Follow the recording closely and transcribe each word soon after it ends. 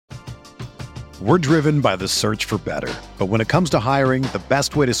We're driven by the search for better. But when it comes to hiring, the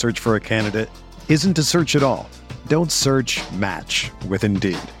best way to search for a candidate isn't to search at all. Don't search, match with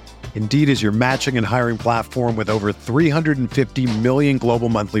Indeed. Indeed is your matching and hiring platform with over 350 million global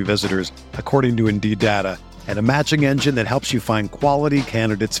monthly visitors, according to Indeed data, and a matching engine that helps you find quality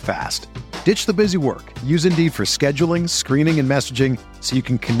candidates fast. Ditch the busy work. Use Indeed for scheduling, screening, and messaging so you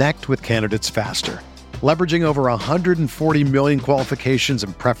can connect with candidates faster. Leveraging over 140 million qualifications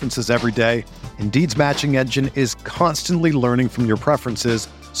and preferences every day, Indeed's matching engine is constantly learning from your preferences,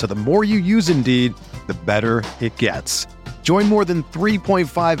 so the more you use Indeed, the better it gets. Join more than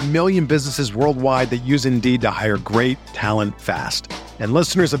 3.5 million businesses worldwide that use Indeed to hire great talent fast. And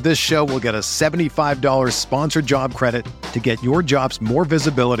listeners of this show will get a $75 sponsored job credit to get your jobs more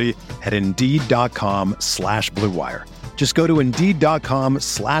visibility at Indeed.com/Blue Wire. Just go to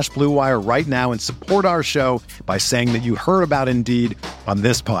Indeed.com/Blue Wire right now and support our show by saying that you heard about Indeed on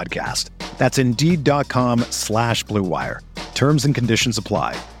this podcast. That's Indeed.com/Blue Wire. Terms and conditions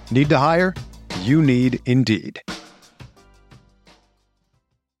apply. Need to hire? You need Indeed.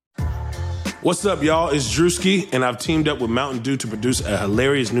 What's up, y'all? It's Drewski, and I've teamed up with Mountain Dew to produce a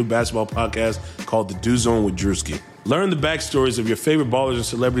hilarious new basketball podcast called The Dew Zone with Drewski. Learn the backstories of your favorite ballers and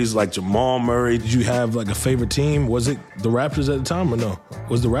celebrities like Jamal Murray. Did you have like a favorite team? Was it the Raptors at the time or no?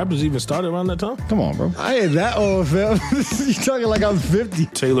 Was the Raptors even started around that time? Come on, bro. I ain't that old, fam. You talking like I'm 50.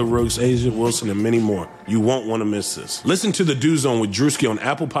 Taylor Rooks, Asia Wilson, and many more. You won't want to miss this. Listen to The Dew Zone with Drewski on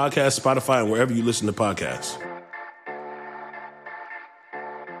Apple Podcasts, Spotify, and wherever you listen to podcasts.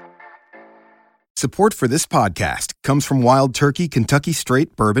 Support for this podcast comes from Wild Turkey Kentucky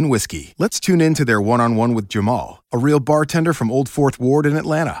Straight Bourbon Whiskey. Let's tune in to their one-on-one with Jamal, a real bartender from Old Fourth Ward in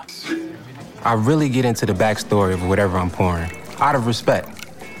Atlanta. I really get into the backstory of whatever I'm pouring, out of respect.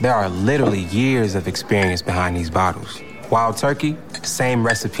 There are literally years of experience behind these bottles. Wild Turkey, same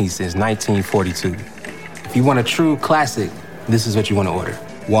recipe since 1942. If you want a true classic, this is what you want to order.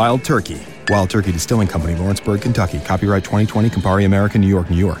 Wild Turkey. Wild Turkey Distilling Company, Lawrenceburg, Kentucky. Copyright 2020, Campari America, New York,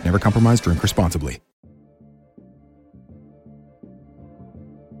 New York. Never compromise, drink responsibly.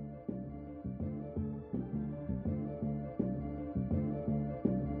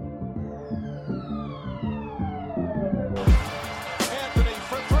 Anthony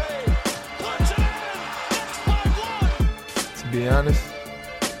for three. Puts it in. 6-1. To be honest,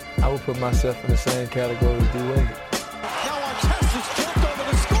 I would put myself in the same category as D-Wade.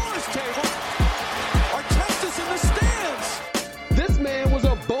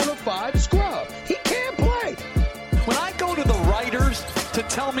 To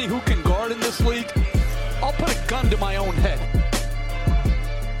tell me who can guard in this league, I'll put a gun to my own head.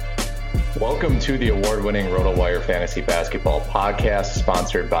 Welcome to the award-winning RotoWire Fantasy Basketball Podcast,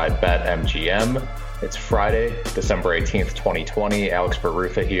 sponsored by BetMGM. It's Friday, December 18th, 2020. Alex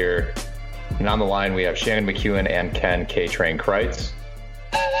Barutha here. And on the line, we have Shannon McEwen and Ken K-Train Kreitz.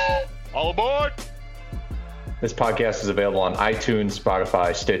 All aboard! This podcast is available on iTunes,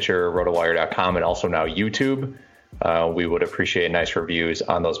 Spotify, Stitcher, RotoWire.com, and also now YouTube. We would appreciate nice reviews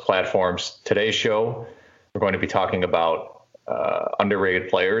on those platforms. Today's show, we're going to be talking about underrated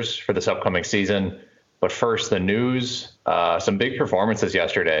players for this upcoming season. But first, the news. Some big performances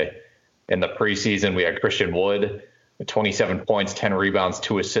yesterday. In the preseason, we had Christian Wood, 27 points, 10 rebounds,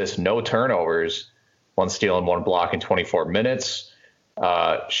 2 assists, no turnovers, 1 steal and 1 block in 24 minutes.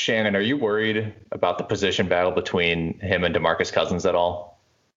 Shannon, are you worried about the position battle between him and DeMarcus Cousins at all?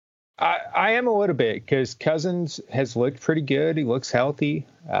 I am a little bit, because Cousins has looked pretty good. He looks healthy.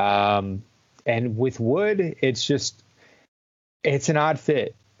 And with Wood, it's an odd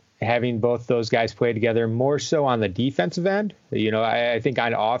fit having both those guys play together, more so on the defensive end. You know, I think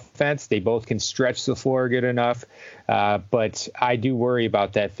on offense, they both can stretch the floor good enough. But I do worry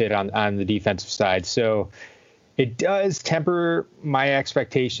about that fit on the defensive side. So it does temper my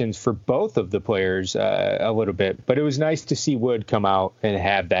expectations for both of the players a little bit, but it was nice to see Wood come out and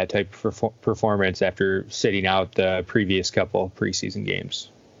have that type of performance after sitting out the previous couple preseason games.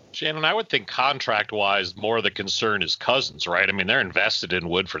 Shannon, I would think contract-wise, more of the concern is Cousins, right? I mean, they're invested in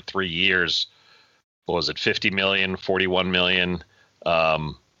Wood for 3 years. What was it, $50 million, $41 million?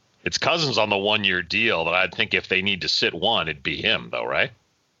 It's Cousins on the one-year deal that I'd think if they need to sit one, it'd be him, though, right?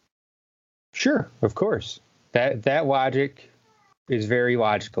 Sure, of course. That logic is very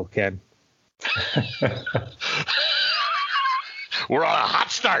logical, Ken. We're on a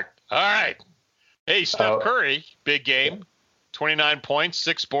hot start. All right. Hey, Steph Curry, big game. 29 points,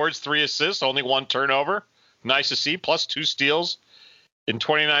 6 boards, 3 assists, only 1 turnover. Nice to see, plus 2 steals in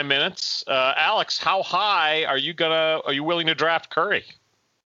 29 minutes. Alex, how high are you willing to draft Curry?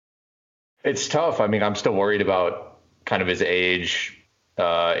 It's tough. I mean, I'm still worried about kind of his age.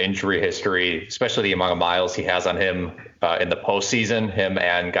 injury history, especially the amount of miles he has on him in the postseason, him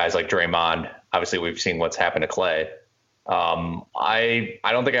and guys like Draymond. Obviously, we've seen what's happened to Clay. I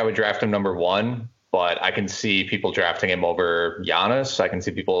don't think I would draft him number 1, but I can see people drafting him over Giannis. I can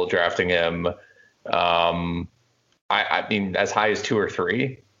see people drafting him, I mean, as high as 2 or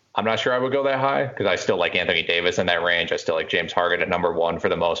 3. I'm not sure I would go that high because I still like Anthony Davis in that range. I still like James Harden at number 1 for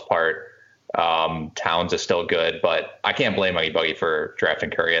the most part. Towns is still good, but I can't blame anybody for drafting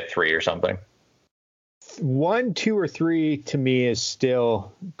Curry at 3 or something. 1, 2, or 3 to me is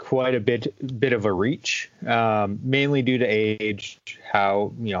still quite a bit of a reach, mainly due to age,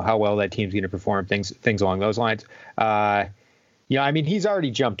 how well that team's going to perform, things along those lines. I mean, he's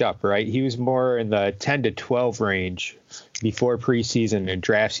already jumped up, right? He was more in the 10 to 12 range before preseason and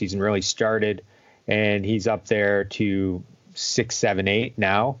draft season really started, and he's up there to 6, 7, 8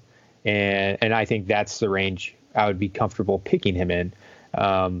 now, and I think that's the range I would be comfortable picking him in.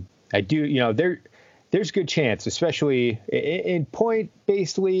 I do, there's good chance, especially in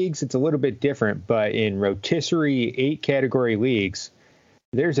point-based leagues, it's a little bit different, but in rotisserie 8-category leagues,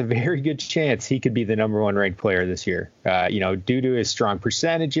 there's a very good chance he could be the number 1 ranked player this year. Due to his strong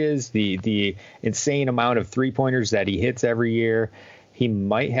percentages, the insane amount of 3-pointers that he hits every year, he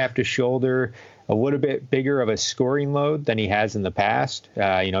might have to shoulder a little bit bigger of a scoring load than he has in the past.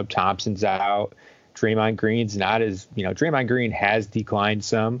 Thompson's out. Draymond Green's not as, Draymond Green has declined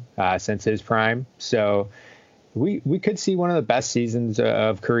some since his prime. So we could see one of the best seasons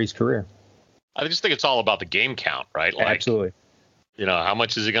of Curry's career. I just think it's all about the game count, right? Absolutely. How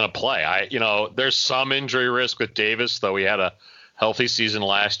much is he going to play? There's some injury risk with Davis, though he had a healthy season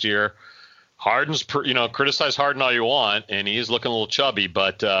last year. Harden's, criticize Harden all you want, and he is looking a little chubby,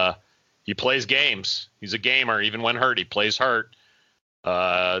 but he plays games. He's a gamer. Even when hurt, he plays hurt.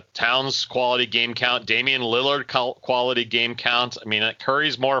 Towns quality game count, Damian Lillard quality game count. I mean,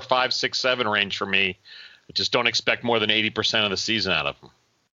 Curry's more 5, 6, 7 range for me. I just don't expect more than 80% of the season out of him.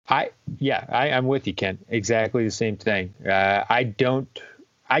 I'm with you, Ken. Exactly the same thing. I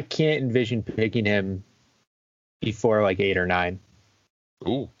can't envision picking him before like 8 or 9.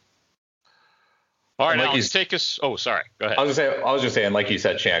 Ooh. All right, now let's take us. Oh, sorry. Go ahead. I was just saying, like you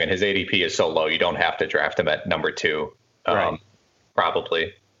said, Shannon, his ADP is so low, you don't have to draft him at number 2. Right.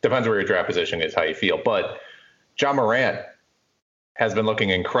 Probably. Depends where your draft position is, how you feel. But Ja Morant has been looking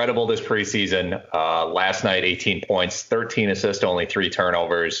incredible this preseason. Last night, 18 points, 13 assists, only 3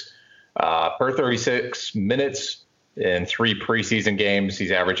 turnovers. Per 36 minutes in 3 preseason games,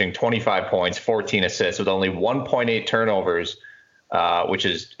 he's averaging 25 points, 14 assists with only 1.8 turnovers, which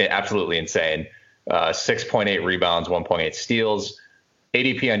is absolutely insane. 6.8 rebounds, 1.8 steals.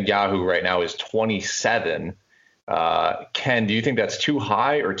 ADP on Yahoo right now is 27. Ken, do you think that's too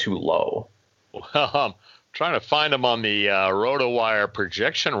high or too low? Well, I'm trying to find him on the RotoWire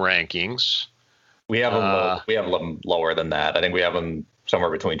projection rankings. We have them lower than that. I think we have them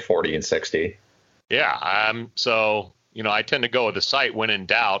somewhere between 40 and 60. Yeah. So, I tend to go with the site when in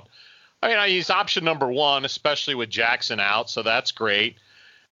doubt. I mean, he's option number 1, especially with Jackson out. So that's great.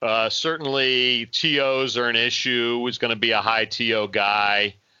 Certainly TOs are an issue. He's going to be a high TO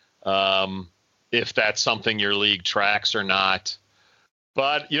guy. If that's something your league tracks or not.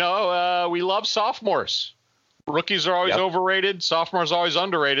 But, we love sophomores. Rookies are always overrated. Sophomores are always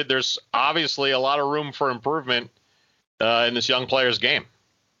underrated. There's obviously a lot of room for improvement in this young player's game.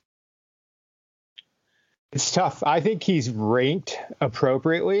 It's tough. I think he's ranked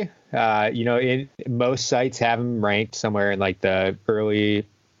appropriately. In most sites have him ranked somewhere in like the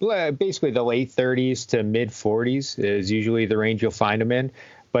basically the late 30s to mid 40s is usually the range you'll find him in.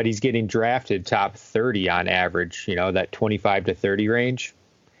 But he's getting drafted top 30 on average, that 25 to 30 range.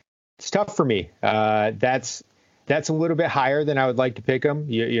 It's tough for me. That's a little bit higher than I would like to pick him.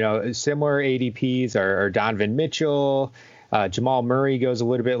 Similar ADPs are Donovan Mitchell. Jamal Murray goes a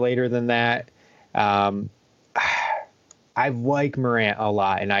little bit later than that. I like Morant a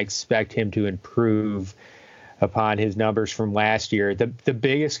lot, and I expect him to improve upon his numbers from last year. The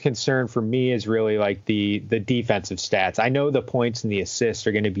biggest concern for me is really like the defensive stats. I know the points and the assists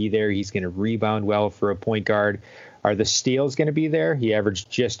are going to be there. He's going to rebound well for a point guard. Are the steals going to be there? He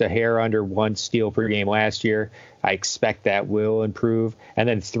averaged just a hair under 1 steal per game last year. I expect that will improve. And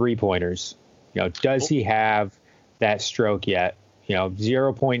then 3-pointers. Does he have that stroke yet?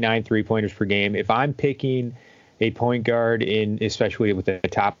 0.9 3-pointers per game. If I'm picking a point guard especially with a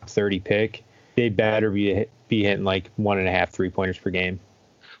top 30 pick, they better be hitting like 1.5 3-pointers per game.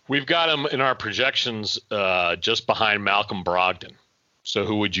 We've got him in our projections just behind Malcolm Brogdon. So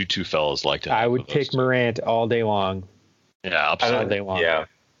who would you two fellas like to have? I would pick Morant all day long. Yeah, upside all day long.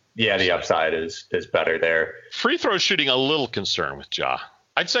 Yeah, the upside is better there. Free throw shooting a little concern with Ja.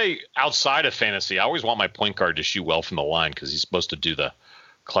 I'd say outside of fantasy, I always want my point guard to shoot well from the line because he's supposed to do the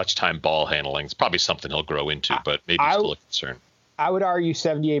clutch time ball handling. It's probably something he'll grow into, but maybe still a concern. I would argue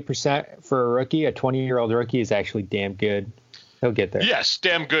 78% for a rookie. A 20-year-old rookie is actually damn good. He'll get there. Yes,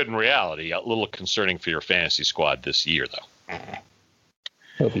 damn good in reality. A little concerning for your fantasy squad this year, though.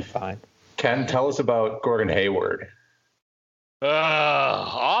 He'll be fine. Ken, tell us about Gordon Hayward.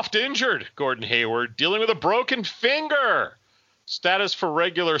 Oft injured, Gordon Hayward, dealing with a broken finger. Status for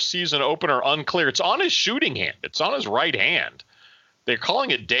regular season opener unclear. It's on his shooting hand. It's on his right hand. They're calling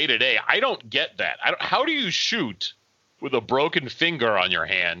it day-to-day. I don't get that. How do you shoot with a broken finger on your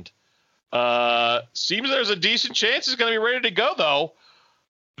hand? Seems there's a decent chance he's going to be ready to go, though.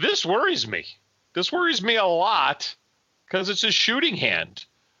 This worries me. This worries me a lot because it's his shooting hand.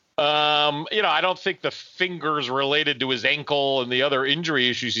 I don't think the finger's related to his ankle and the other injury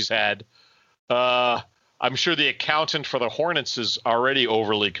issues he's had. I'm sure the accountant for the Hornets is already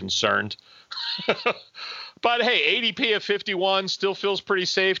overly concerned. But, hey, ADP of 51 still feels pretty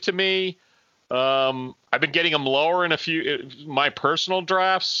safe to me. I've been getting him lower in a few my personal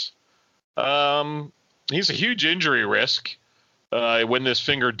drafts. He's a huge injury risk when this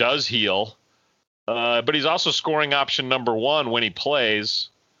finger does heal. But he's also scoring option number 1 when he plays.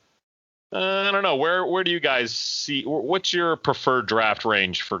 I don't know. Where do you guys see? What's your preferred draft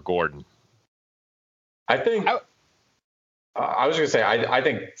range for Gordon? I think I was going to say I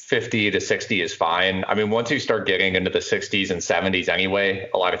think 50 to 60 is fine. I mean, once you start getting into the 60s and 70s anyway,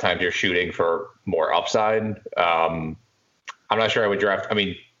 a lot of times you're shooting for more upside. I'm not sure I would draft. I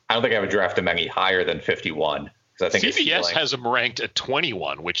mean, I don't think I would draft him any higher than 51 because I think CBS has him ranked at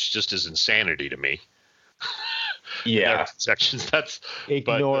 21, which just is insanity to me. Yeah. Sections.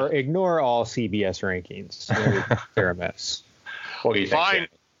 Ignore all CBS rankings. They're a mess. What do you think?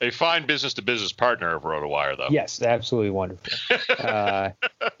 A fine business-to-business partner of RotoWire, though. Yes, absolutely wonderful.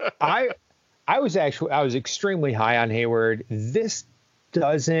 I was extremely high on Hayward. This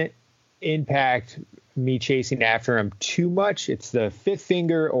doesn't impact me chasing after him too much. It's the fifth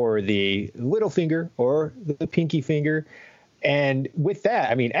finger or the little finger or the pinky finger. And with that,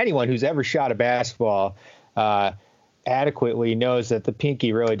 I mean, anyone who's ever shot a basketball adequately knows that the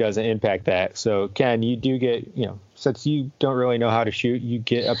pinky really doesn't impact that. So, Ken, you do get, since you don't really know how to shoot, you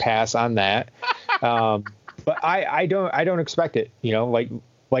get a pass on that. But I don't expect it.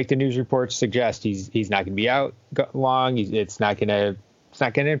 Like the news reports suggest, he's not going to be out long. It's not going to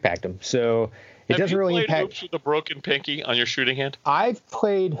impact him. So it doesn't really impact. Have you played hoops with a broken pinky on your shooting hand? I've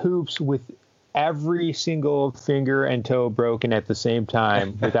played hoops with every single finger and toe broken at the same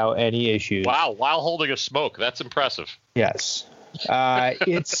time without any issues. Wow, while holding a smoke. That's impressive. Yes. I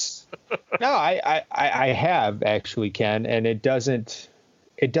have actually, Ken, and it doesn't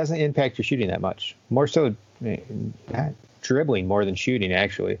impact your shooting that much. More so dribbling more than shooting,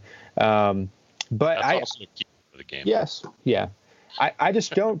 actually. But that's also a key for the game. Yes. Yeah. I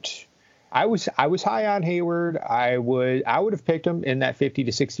just don't. I was high on Hayward. I would have picked him in that 50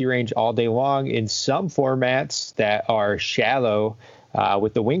 to 60 range all day long. In some formats that are shallow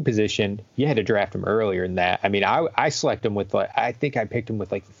with the wing position, you had to draft him earlier than that. I mean, I select him with I think I picked him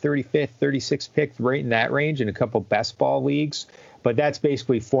with like the 35th, 36th pick, right in that range in a couple best ball leagues. But that's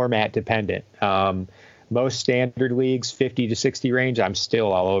basically format dependent. Most standard leagues, 50 to 60 range, I'm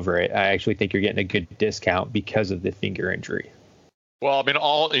still all over it. I actually think you're getting a good discount because of the finger injury. Well, I mean,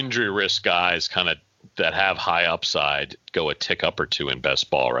 all injury risk guys kind of that have high upside go a tick up or two in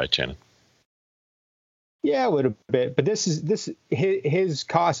best ball, right, Shannon? Yeah, a little bit. But his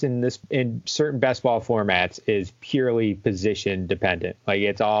cost in certain best ball formats is purely position dependent. Like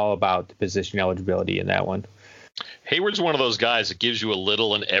it's all about the position eligibility in that one. Hayward's one of those guys that gives you a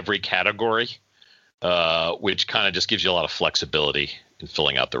little in every category, which kind of just gives you a lot of flexibility in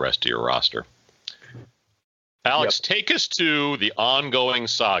filling out the rest of your roster. Alex, Take us to the ongoing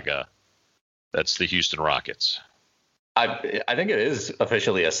saga. That's the Houston Rockets. I think it is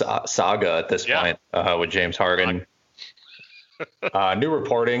officially a saga at this point with James Harden. New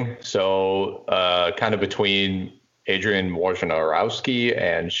reporting. So kind of between Adrian Wojnarowski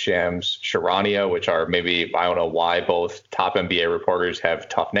and Shams Charania, which are maybe, I don't know why both top NBA reporters have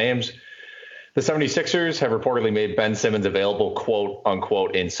tough names. The 76ers have reportedly made Ben Simmons available, quote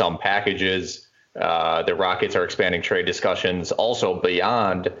unquote, in some packages. The Rockets are expanding trade discussions also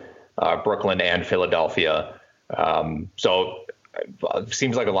beyond Brooklyn and Philadelphia. So it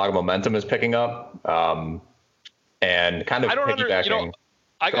seems like a lot of momentum is picking up. And kind of piggybacking.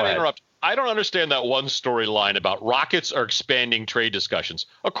 I got to interrupt. I don't understand that one storyline about Rockets are expanding trade discussions.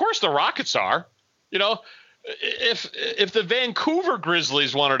 Of course the Rockets are. If the Vancouver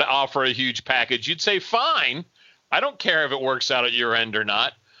Grizzlies wanted to offer a huge package, you'd say fine. I don't care if it works out at your end or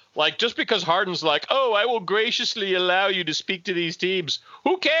not. Like, just because Harden's like, oh, I will graciously allow you to speak to these teams.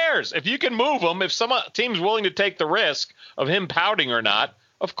 Who cares? If you can move them, if some team's willing to take the risk of him pouting or not,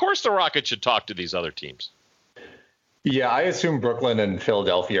 of course the Rockets should talk to these other teams. Yeah, I assume Brooklyn and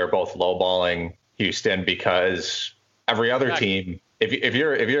Philadelphia are both lowballing Houston because every other team, if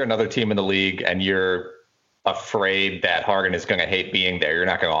you're another team in the league and you're afraid that Harden is going to hate being there, you're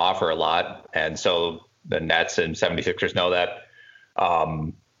not going to offer a lot. And so the Nets and 76ers know that.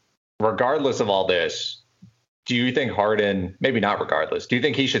 Regardless of all this, do you think Harden, maybe not regardless, do you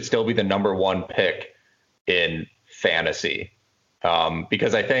think he should still be the number one pick in fantasy?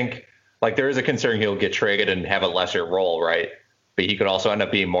 Because I think like there is a concern he'll get traded and have a lesser role, right? But he could also end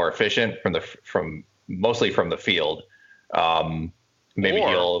up being more efficient mostly from the field. Or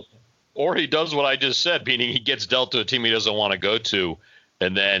he does what I just said, meaning he gets dealt to a team he doesn't want to go to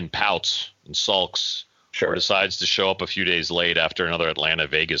and then pouts and sulks. Sure. Or decides to show up a few days late after another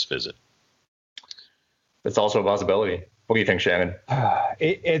Atlanta-Vegas visit. It's also a possibility. What do you think, Shannon?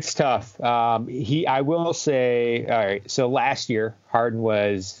 It's tough. I will say, all right. So last year, Harden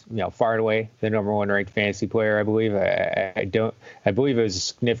was, far and away the number one ranked fantasy player. I believe. I believe it was a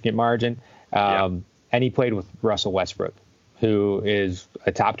significant margin. And he played with Russell Westbrook, who is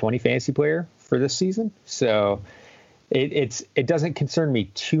a top 20 fantasy player for this season. So it doesn't concern me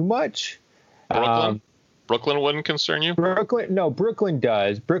too much. Brooklyn wouldn't concern you? Brooklyn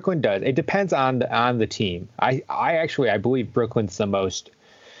does. It depends on the team. I believe Brooklyn's the most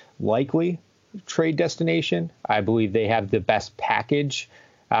likely trade destination. I believe they have the best package.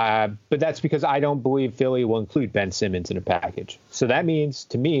 But that's because I don't believe Philly will include Ben Simmons in a package. So that means,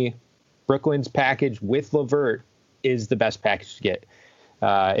 to me, Brooklyn's package with LeVert is the best package to get.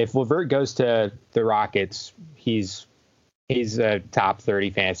 If LeVert goes to the Rockets, he's a top 30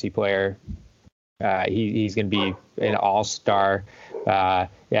 fantasy player. He's going to be an all-star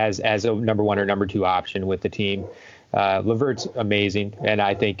as a number one or number two option with the team. LeVert's amazing, and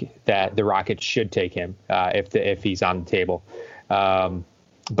I think that the Rockets should take him if he's on the table.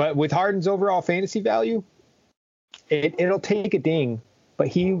 But with Harden's overall fantasy value, it'll take a ding, but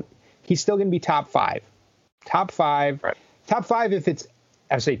he's still going to be top five. Right. Top five if it's,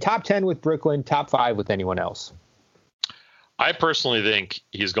 I would say top 10 with Brooklyn, top 5 with anyone else. I personally think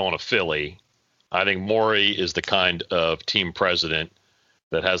he's going to Philly. I think Morey is the kind of team president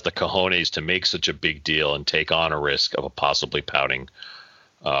that has the cojones to make such a big deal and take on a risk of a possibly pouting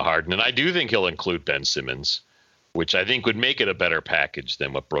Harden. And I do think he'll include Ben Simmons, which I think would make it a better package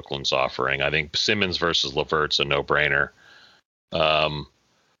than what Brooklyn's offering. I think Simmons versus LeVert's a no-brainer. But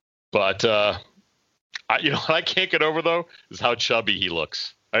what I can't get over, though, is how chubby he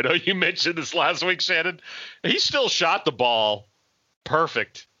looks. I know you mentioned this last week, Shannon. He still shot the ball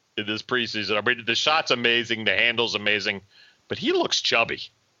perfect in this preseason. I mean, the shot's amazing, the handle's amazing, but he looks chubby,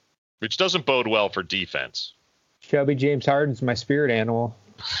 which doesn't bode well for defense. Chubby James Harden's my spirit animal.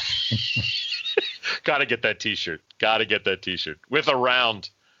 Got to get that T-shirt. With a round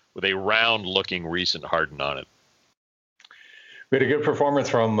looking recent Harden on it. We had a good performance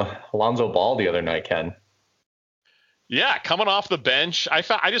from Alonzo Ball the other night, Ken. Yeah, coming off the bench.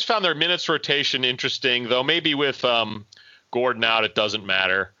 I just found their minutes rotation interesting, though maybe with Gordon out, it doesn't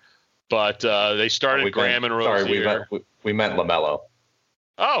matter. But they started Graham and Rozier. Sorry, we meant LaMelo.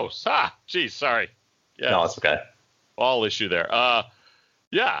 Oh, geez, sorry. Yeah, no, it's okay. Ball issue there.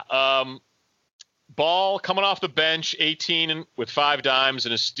 Ball coming off the bench, 18 with 5 dimes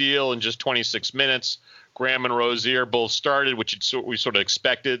and a steal in just 26 minutes. Graham and Rozier both started, which we sort of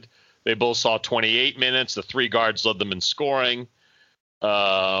expected. They both saw 28 minutes. The 3 guards led them in scoring.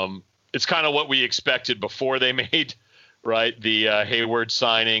 It's kind of what we expected before they made, right, the Hayward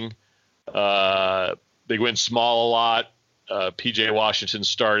signing. They went small a lot. PJ Washington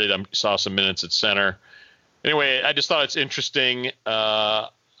started. I saw some minutes at center. Anyway, I just thought it's interesting. I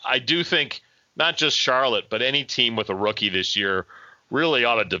do think not just Charlotte, but any team with a rookie this year really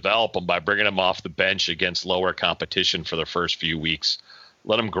ought to develop them by bringing them off the bench against lower competition for the first few weeks.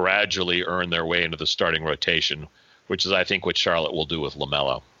 Let them gradually earn their way into the starting rotation, which is, I think, what Charlotte will do with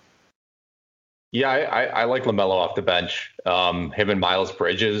LaMelo. Yeah, I like LaMelo off the bench. Him and Miles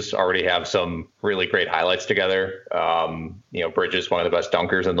Bridges already have some really great highlights together. Bridges, one of the best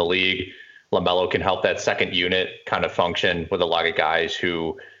dunkers in the league. LaMelo can help that second unit kind of function with a lot of guys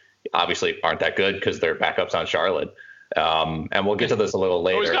who obviously aren't that good because they're backups on Charlotte. And we'll get to this a little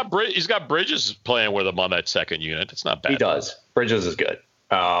later. He's got Bridges playing with him on that second unit. It's not bad. He does. Bridges is good.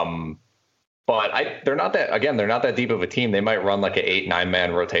 But they're not that deep of a team. They might run like an 8-9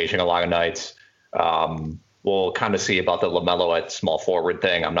 man rotation a lot of nights. We'll kind of see about the LaMelo at small forward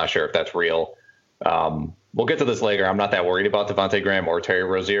thing. I'm not sure if that's real. we'll get to this later. I'm not that worried about Devontae Graham or Terry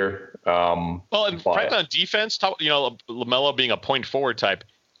Rozier. Frankly, on defense, LaMelo being a point forward type,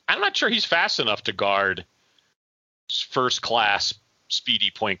 I'm not sure he's fast enough to guard first class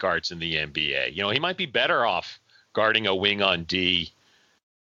speedy point guards in the NBA. He might be better off guarding a wing on D,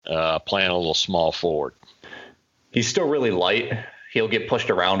 playing a little small forward. He's still really light. He'll get pushed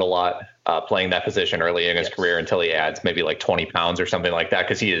around a lot playing that position early in his career until he adds maybe like 20 pounds or something like that,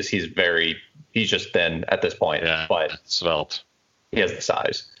 because he's just thin at this point. Yeah, but svelte. He has the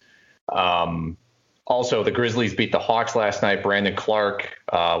size. Also, the Grizzlies beat the Hawks last night. Brandon Clark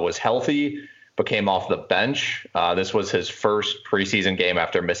was healthy, but came off the bench. This was his first preseason game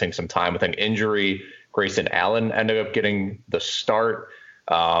after missing some time with an injury. Grayson Allen ended up getting the start.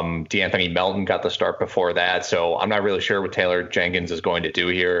 DeAnthony Melton got the start before that. So I'm not really sure what Taylor Jenkins is going to do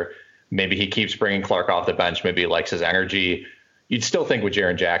here. Maybe he keeps bringing Clark off the bench. Maybe he likes his energy. You'd still think with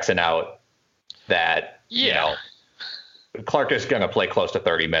Jaren Jackson out that, Clark is going to play close to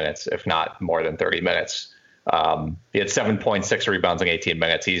 30 minutes, if not more than 30 minutes. He had 7.6 rebounds in 18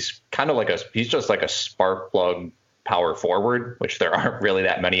 minutes. He's he's just like a spark plug power forward, which there aren't really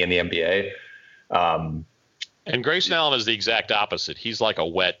that many in the NBA. And Grayson Allen is the exact opposite. He's like a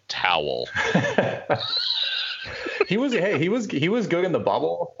wet towel. He was good in the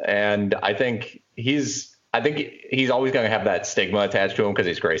bubble, and I think he's always going to have that stigma attached to him because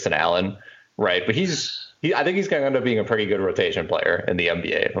he's Grayson Allen, right? But I think he's going to end up being a pretty good rotation player in the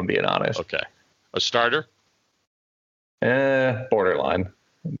NBA, if I'm being honest. Okay. A starter? Borderline.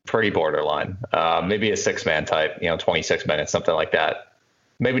 Pretty borderline. Maybe a 6-man type, 26 minutes, something like that.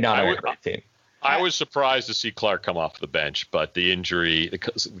 Maybe not on a great team. I was surprised to see Clark come off the bench, but the injury,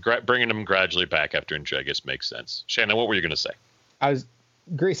 bringing him gradually back after injury, I guess makes sense. Shannon, what were you going to say?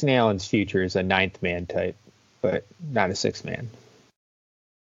 Grayson Allen's future is a 9th-man type, but not a 6-man.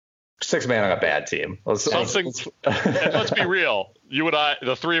 6-man on a bad team. Let's be real. You and I,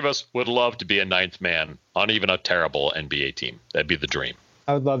 the three of us, would love to be a 9th man on even a terrible NBA team. That'd be the dream.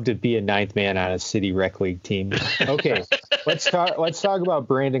 I would love to be a 9th man on a city rec league team. Okay, let's talk about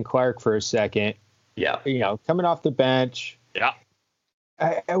Brandon Clark for a second. Yeah. Coming off the bench. Yeah.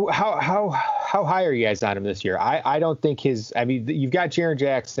 How high are you guys on him this year? I don't think you've got Jaren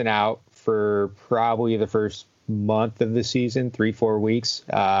Jackson out for probably the first month of the season, 3-4 weeks.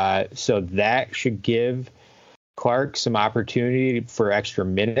 So that should give Clark some opportunity for extra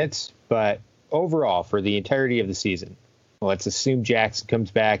minutes. But overall, for the entirety of the season, let's assume Jackson comes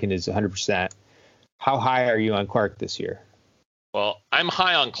back and is 100%. How high are you on Clark this year? Well, I'm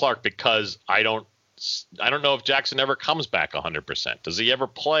high on Clark because I don't know if Jackson ever comes back 100%. Does he ever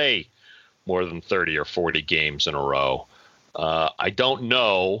play more than 30 or 40 games in a row? I don't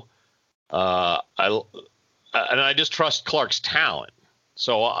know. And I just trust Clark's talent.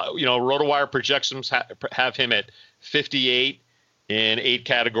 So, RotoWire projections have him at 58 in 8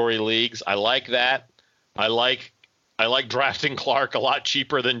 category leagues. I like that. I like drafting Clark a lot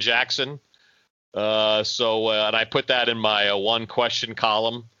cheaper than Jackson. And I put that in my one question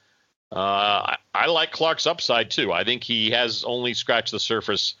column. I like Clark's upside too. I think he has only scratched the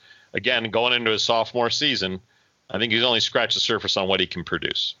surface. Again, going into his sophomore season, I think he's only scratched the surface on what he can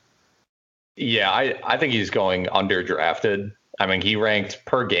produce. Yeah, I think he's going underdrafted. I mean, he ranked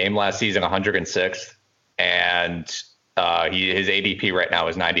per game last season 106th, and his ADP right now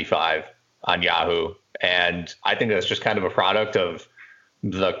is 95 on Yahoo. And I think that's just kind of a product of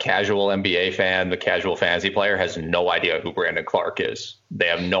the casual NBA fan, the casual fantasy player has no idea who Brandon Clark is. They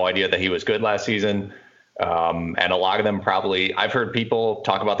have no idea that he was good last season. And a lot of them probably, I've heard people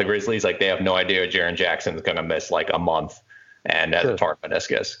talk about the Grizzlies like they have no idea Jaren Jackson is going to miss like a month and has a torn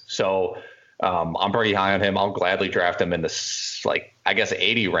meniscus. So I'm pretty high on him. I'll gladly draft him in this,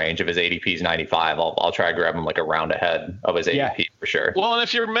 80 range. If his ADP is 95, I'll try to grab him like a round ahead of his ADP for sure. Well, and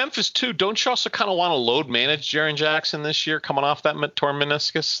if you're Memphis too, don't you also kind of want to load manage Jaren Jackson this year coming off that torn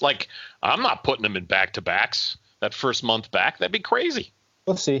meniscus? Like, I'm not putting him in back-to-backs that first month back. That'd be crazy.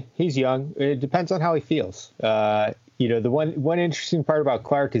 We'll see. He's young. It depends on how he feels. The one interesting part about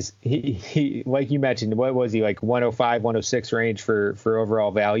Clark is he like you mentioned, what was he, like 105, 106 range for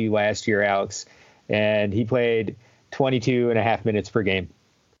overall value last year, Alex, and he played 22 and a half minutes per game.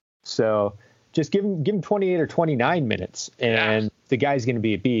 So just give him 28 or 29 minutes, and the guy's going to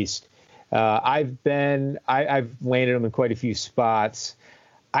be a beast. I've landed him in quite a few spots.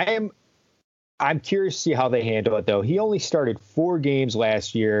 I'm curious to see how they handle it, though. He only started 4 games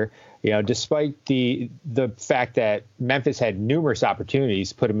last year, despite the fact that Memphis had numerous opportunities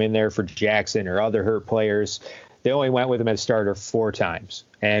to put him in there for Jackson or other hurt players. They only went with him as starter 4 times.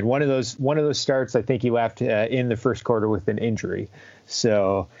 And one of those starts, I think he left in the first quarter with an injury.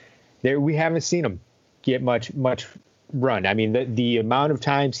 So we haven't seen him. get much run. I mean, the amount of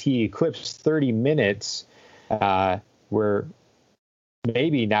times he eclipsed 30 minutes were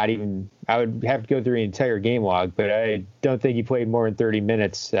maybe not even, I would have to go through the entire game log, but I don't think he played more than 30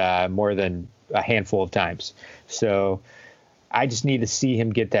 minutes more than a handful of times. So I just need to see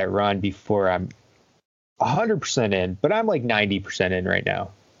him get that run before I'm 100% in, but I'm like 90% in right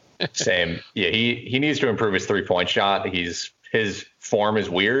now. Same. Yeah, he needs to improve his 3-point shot. His form is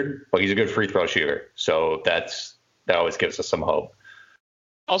weird, but he's a good free throw shooter. So that always gives us some hope.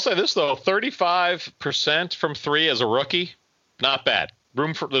 I'll say this though, 35% from 3 as a rookie, not bad.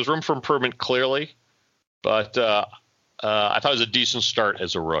 There's room for improvement clearly, but I thought it was a decent start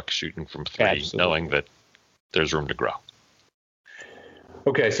as a rook shooting from 3, Absolutely. Knowing that there's room to grow.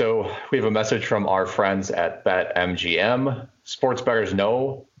 Okay, so we have a message from our friends at BetMGM. Sports bettors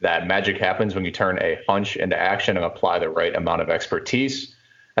know that magic happens when you turn a hunch into action and apply the right amount of expertise.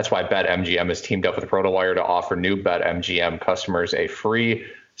 That's why BetMGM has teamed up with RotoWire to offer new BetMGM customers a free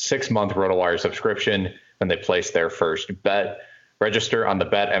 6-month RotoWire subscription when they place their first bet. Register on the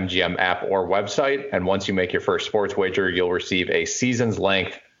BetMGM app or website, and once you make your first sports wager, you'll receive a season's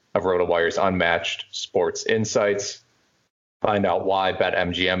length of RotoWire's unmatched sports insights. Find out why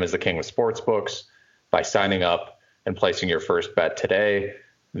BetMGM is the king of sportsbooks by signing up and placing your first bet today.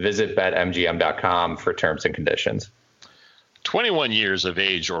 Visit BetMGM.com for terms and conditions. 21 years of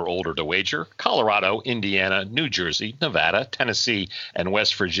age or older to wager. Colorado, Indiana, New Jersey, Nevada, Tennessee, and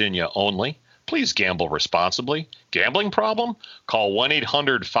West Virginia only. Please gamble responsibly. Gambling problem? Call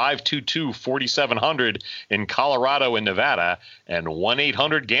 1-800-522-4700 in Colorado and Nevada and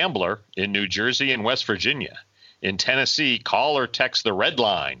 1-800-GAMBLER in New Jersey and West Virginia. In Tennessee, call or text the Red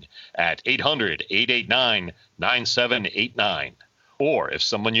Line at 800-889-9789. Or if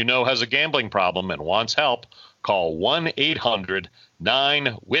someone you know has a gambling problem and wants help, call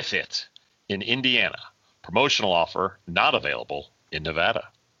 1-800-9-WITH-IT in Indiana. Promotional offer not available in Nevada.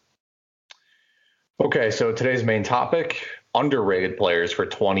 Okay, so today's main topic, underrated players for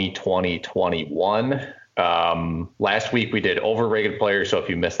 2020-21. Last week we did overrated players, so if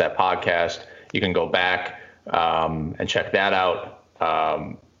you missed that podcast, you can go back and check that out.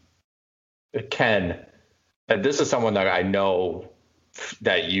 Ken, this is someone that I know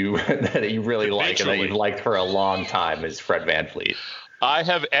that you really like and that you've liked for a long time, is Fred VanVleet. I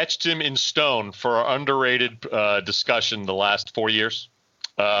have etched him in stone for our underrated discussion the last 4 years.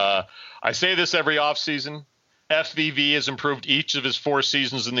 I say this every offseason. FVV has improved each of his 4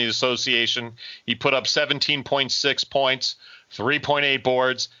 seasons in the association. He put up 17.6 points, 3.8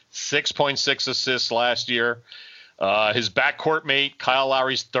 boards, 6.6 assists last year. His backcourt mate, Kyle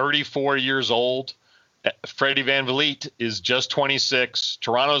Lowry's 34 years old. Freddie VanVleet is just 26.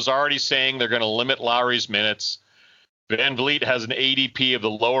 Toronto's already saying they're going to limit Lowry's minutes. VanVleet has an ADP of the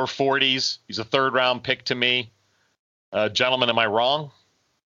lower 40s. He's a 3rd-round pick to me. Gentlemen, am I wrong?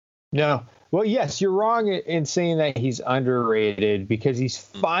 No. Well, yes, you're wrong in saying that he's underrated because he's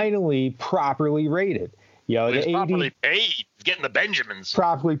finally properly rated. You know, he's properly paid. He's getting the Benjamins.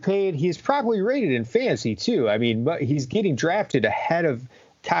 Properly paid. He's properly rated in fantasy, too. I mean, but he's getting drafted ahead of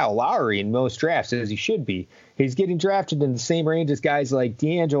Kyle Lowry in most drafts, as he should be. He's getting drafted in the same range as guys like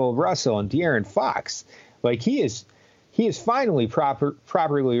D'Angelo Russell and De'Aaron Fox. Like, he is finally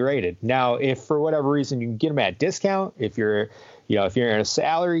properly rated. Now, if for whatever reason you can get him at discount, if you're in a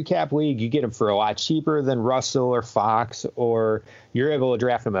salary cap league, you get him for a lot cheaper than Russell or Fox, or you're able to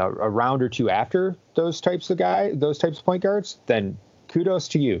draft him a round or 2 after those types of point guards, then kudos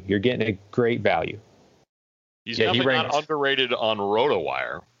to you. You're getting a great value. He's definitely not underrated on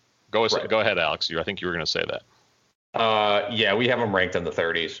RotoWire. Go ahead, Alex. I think you were going to say that. Yeah, we have him ranked in the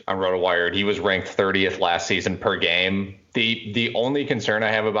 30s on RotoWire. He was ranked 30th last season per game. The only concern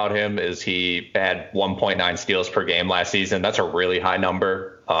I have about him is he had 1.9 steals per game last season. That's a really high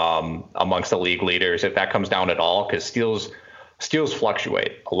number amongst the league leaders. If that comes down at all, because steals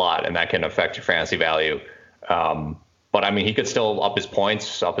fluctuate a lot, and that can affect your fantasy value. But I mean, he could still up his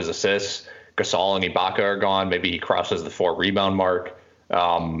points, up his assists. Gasol and Ibaka are gone. Maybe he crosses the 4 rebound mark.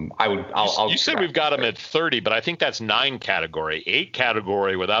 You said we've got him at 30, but I think that's 9 category. 8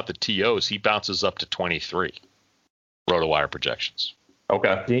 category without the TOs, he bounces up to 23. RotoWire projections.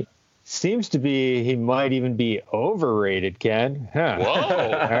 Okay. Seems to be he might even be overrated, Ken. Huh. Whoa.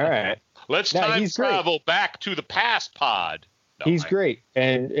 All right. Let's time travel back to the past pod. No, he's great.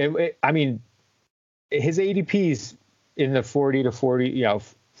 And I mean, his ADP's in the 40 to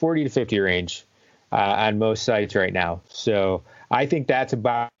 50 range on most sites right now. So I think that's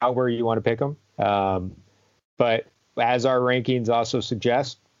about where you want to pick him. But as our rankings also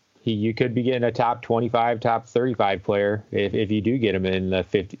suggest, you could be getting a top 25, top 35 player if you do get him in the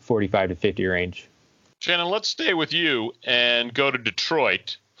 45 to 50 range. Shannon, let's stay with you and go to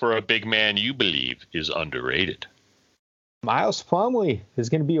Detroit for a big man you believe is underrated. Miles Plumlee is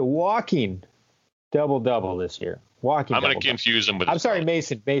going to be a walking double-double this year. I'm going to confuse him with. I'm sorry,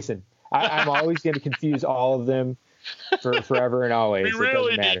 Mason. I'm always going to confuse all of them for forever and always. We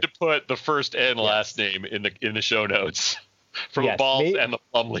really need to put the first and last name in the show notes for the Balls and the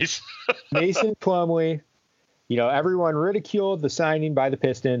Plumlees. Mason Plumlee. Everyone ridiculed the signing by the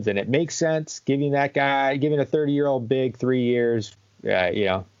Pistons, and it makes sense giving a 30-year-old big 3 years.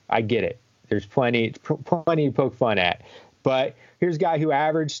 I get it. There's plenty to poke fun at. But here's a guy who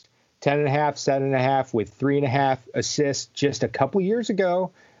averaged 10.5, 7.5 with 3.5 assists just a couple years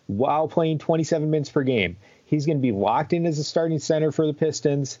ago while playing 27 minutes per game. He's going to be locked in as a starting center for the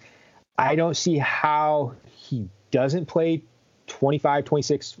Pistons. I don't see how he doesn't play 25,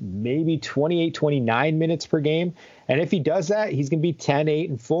 26, maybe 28, 29 minutes per game. And if he does that, he's going to be 10, 8,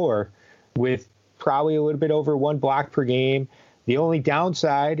 and 4 with probably a little bit over 1 block per game. The only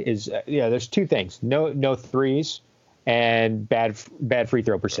downside is, there's 2 things. No threes and bad free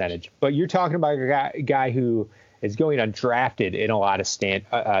throw percentage. But you're talking about a guy who is going undrafted in a lot of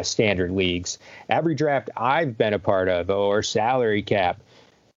standard leagues. Every draft I've been a part of or salary cap,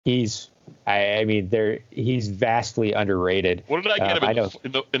 he's vastly underrated. What did I get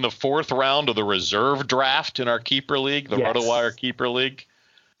him in the 4th round of the reserve draft in our keeper league, the RotoWire keeper league?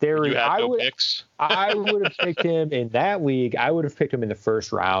 Picks. I would have picked him in that league. I would have picked him in the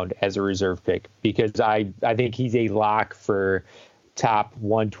 1st round as a reserve pick because I think he's a lock for top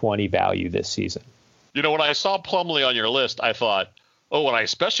 120 value this season. When I saw Plumlee on your list, I thought, and I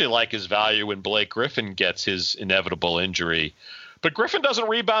especially like his value when Blake Griffin gets his inevitable injury. But Griffin doesn't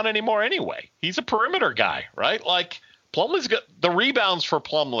rebound anymore anyway. He's a perimeter guy, right? Like Plumlee's got the rebounds for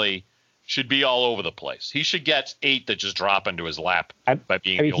Plumlee should be all over the place. He should get 8 that just drop into his lap by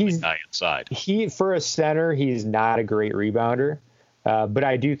being the only guy inside. For a center, he's not a great rebounder, but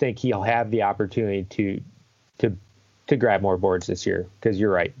I do think he'll have the opportunity to grab more boards this year because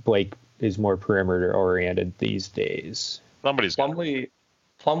you're right. Blake is more perimeter oriented these days. Plumlee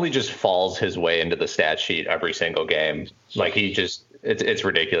just falls his way into the stat sheet every single game. Like it's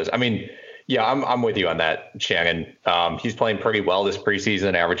ridiculous. I mean, yeah, I'm with you on that, Shannon. He's playing pretty well this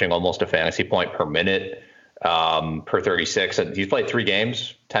preseason, averaging almost a fantasy point per minute per 36. And he's played 3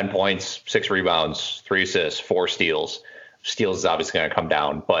 games, 10 points, 6 rebounds, 3 assists, 4 steals. Steals is obviously going to come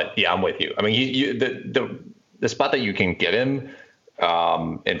down, but yeah, I'm with you. I mean, the spot that you can get him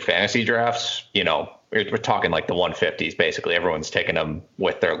in fantasy drafts, we're talking like the 150s. Basically, everyone's taking them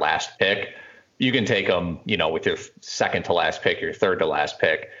with their last pick. You can take them, with your 2nd to last pick, your 3rd to last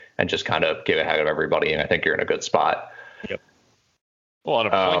pick, and just kind of get ahead of everybody. And I think you're in a good spot. Yep. Well, on a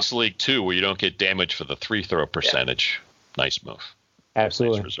points league too, where you don't get damage for the free throw percentage. Yeah. Nice move.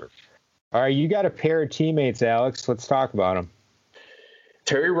 Absolutely. Nice reserve. All right, you got a pair of teammates, Alex. Let's talk about them.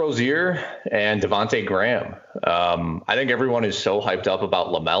 Terry Rozier and Devontae Graham. I think everyone is so hyped up about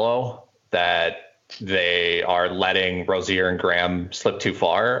LaMelo that they are letting Rozier and Graham slip too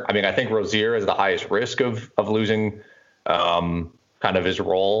far. I mean, I think Rozier is the highest risk of losing kind of his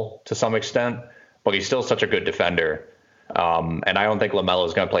role to some extent, but he's still such a good defender. And I don't think LaMelo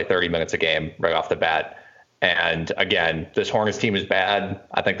is going to play 30 minutes a game right off the bat. And again, this Hornets team is bad.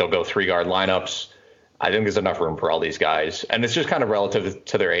 I think they'll go 3-guard lineups. I think there's enough room for all these guys. And it's just kind of relative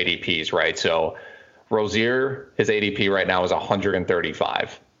to their ADPs, right? So Rozier, his ADP right now is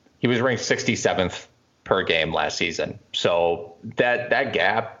 135. He was ranked 67th per game last season. So that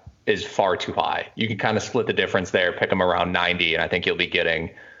gap is far too high. You can kind of split the difference there, pick him around 90, and I think you'll be getting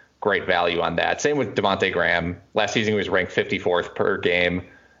great value on that. Same with Devontae Graham. Last season he was ranked 54th per game.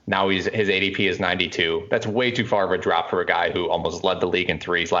 Now his ADP is 92. That's way too far of a drop for a guy who almost led the league in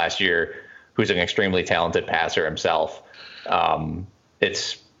threes last year, who's an extremely talented passer himself.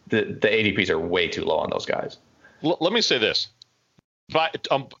 It's the ADPs are way too low on those guys. Let me say this.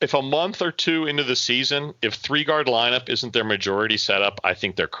 If a month or 2 into the season, if 3-guard lineup isn't their majority setup, I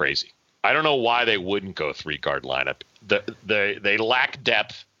think they're crazy. I don't know why they wouldn't go 3-guard lineup. They lack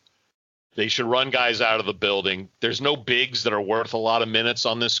depth. They should run guys out of the building. There's no bigs that are worth a lot of minutes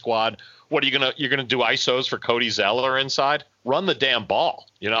on this squad. What are you're gonna do ISOs for Cody Zeller inside? Run the damn ball.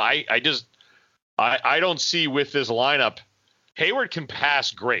 I don't see with this lineup. Hayward can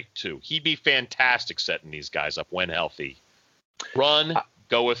pass great too. He'd be fantastic setting these guys up when healthy. Run,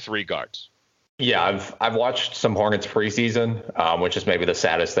 go with 3 guards. Yeah, I've watched some Hornets preseason, which is maybe the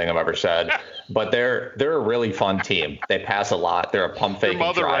saddest thing I've ever said. But they're a really fun team. They pass a lot. They're a pump faking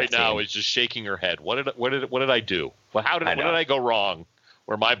drive team. Your mother right now is just shaking her head. What did I do? Well, what did I go wrong?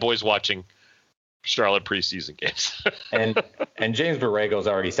 Where my boy's watching Charlotte preseason games. and James Borrego's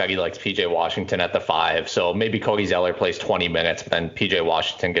already said he likes PJ Washington at the 5. So maybe Cody Zeller plays 20 minutes, but then PJ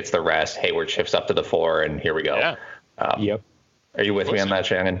Washington gets the rest. Hayward shifts up to the 4, and here we go. Yeah. Yep. Are you with me on that,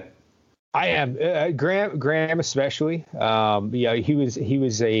 Shannon? I am. Graham especially. He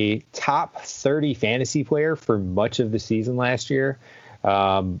was a top 30 fantasy player for much of the season last year.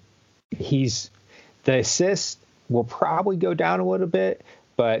 The assists will probably go down a little bit,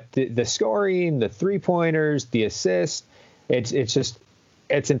 but the scoring, the 3-pointers, the assists,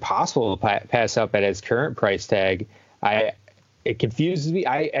 it's impossible to pass up at his current price tag. It confuses me.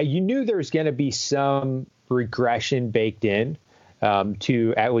 You knew there was going to be some regression baked in,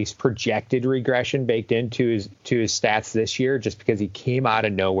 to at least projected regression baked into his stats this year, just because he came out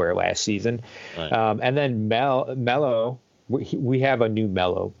of nowhere last season. Right. And then Melo, we have a new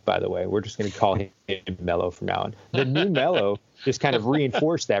Melo, by the way. We're just going to call him Melo from now on. The new Melo just kind of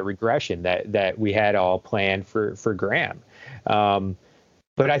reinforced that regression that we had all planned for Graham.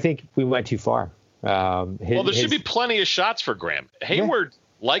 But I think we went too far. There should be plenty of shots for Graham. Hayward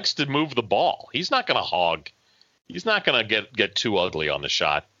likes to move the ball. He's not going to hog. He's not going to get too ugly on the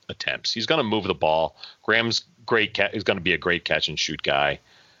shot attempts. He's going to move the ball. Graham's great. He's going to be a great catch and shoot guy.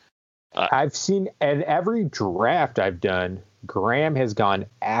 I've seen in every draft I've done, Graham has gone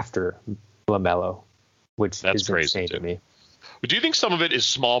after LaMelo, which is insane to me. But do you think some of it is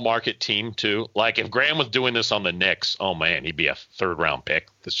small market team too? Like if Graham was doing this on the Knicks, oh man, he'd be a 3rd-round pick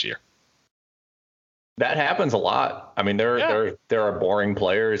this year. That happens a lot. I mean, there are boring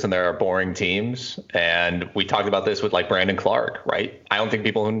players and there are boring teams. And we talked about this with like Brandon Clark, right? I don't think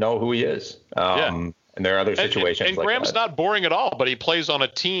people know who he is. And there are other situations. And like Graham's not boring at all, but he plays on a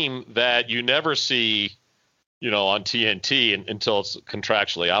team that you never see, on TNT until it's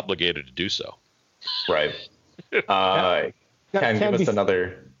contractually obligated to do so. Right. Ken, give us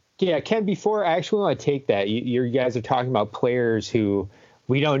another. Yeah, Ken, before I actually want to take that, you guys are talking about players who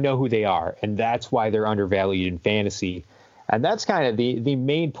we don't know who they are, and that's why they're undervalued in fantasy. And that's kind of the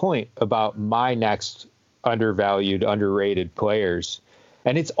main point about my next undervalued, underrated players.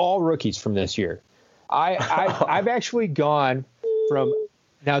 And it's all rookies from this year. I've actually gone from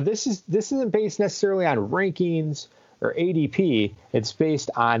 – now this isn't based necessarily on rankings or ADP. It's based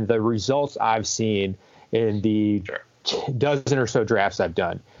on the results I've seen in the dozen or so drafts I've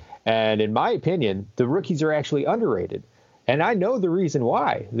done. And in my opinion, the rookies are actually underrated. And I know the reason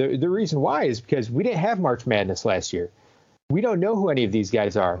why. The reason why is because we didn't have March Madness last year. We don't know who any of these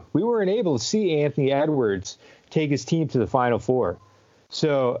guys are. We weren't able to see Anthony Edwards take his team to the Final Four.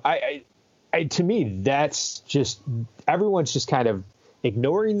 So to me, that's just everyone's just kind of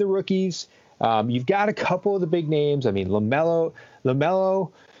ignoring the rookies. You've got a couple of the big names. I mean,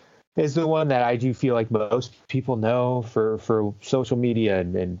 LaMelo is the one that I do feel like most people know for social media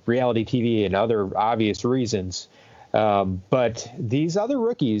and reality TV and other obvious reasons. But these other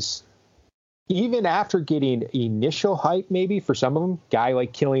rookies, even after getting initial hype, maybe for some of them, guy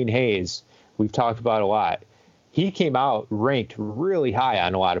like Killian Hayes, we've talked about a lot. He came out ranked really high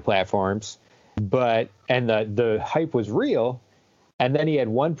on a lot of platforms, and the hype was real. And then he had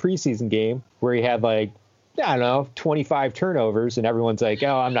one preseason game where he had 25 turnovers, and everyone's like,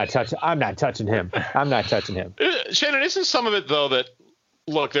 "Oh, I'm not touching him. I'm not touching him." Shannon, isn't some of it though that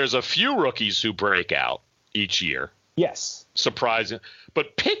look, there's a few rookies who break out each year. Yes. Surprising.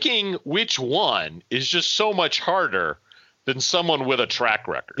 But picking which one is just so much harder than someone with a track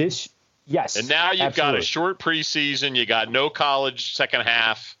record. Yes. And now you've got a short preseason. You got no college second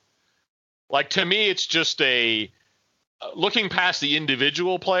half. Like, to me, it's just looking past the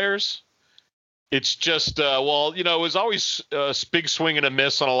individual players. It's just, it was always a big swing and a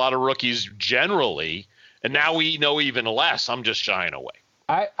miss on a lot of rookies generally. And now we know even less. I'm just shying away.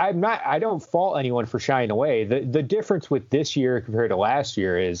 I don't fault anyone for shying away. The difference with this year compared to last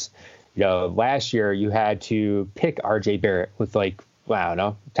year is, last year you had to pick RJ Barrett with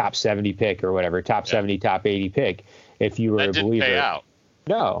top 70 pick or whatever, top 70, top 80 pick if you were a believer. Pay out.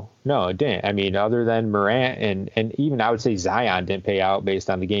 No, it didn't. I mean, other than Morant and even I would say Zion didn't pay out based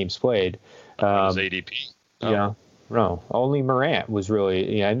on the games played. It was ADP. No, only Morant was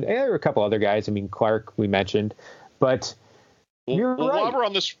really, and there were a couple other guys. I mean, Clark we mentioned, but. You're right. While we're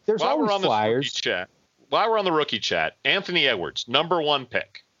on this, while we're on the rookie chat, Anthony Edwards, number 1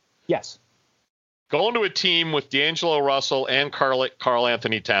 pick. Yes. Going to a team with D'Angelo Russell and Karl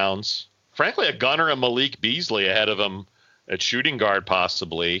Anthony Towns. Frankly, a gunner and Malik Beasley ahead of him at shooting guard,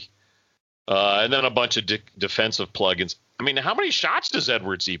 possibly. And then a bunch of defensive plugins. I mean, how many shots does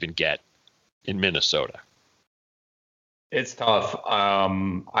Edwards even get in Minnesota? It's tough.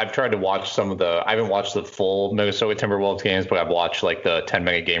 I've tried to watch I haven't watched the full Minnesota Timberwolves games, but I've watched the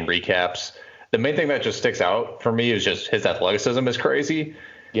 10-minute game recaps. The main thing that just sticks out for me is just his athleticism is crazy.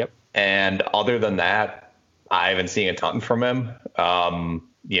 Yep. And other than that, I haven't seen a ton from him.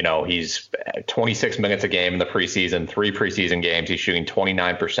 He's 26 minutes a game in the preseason, 3 preseason games. He's shooting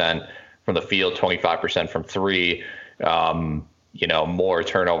 29% from the field, 25% from 3. More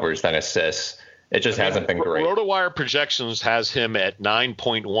turnovers than assists. It just hasn't been great. RotoWire projections has him at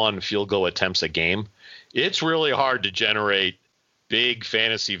 9.1 field goal attempts a game. It's really hard to generate big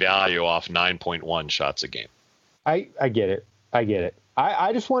fantasy value off 9.1 shots a game. I get it.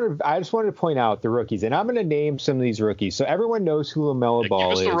 I just wanted to point out the rookies, and I'm going to name some of these rookies so everyone knows who LaMelo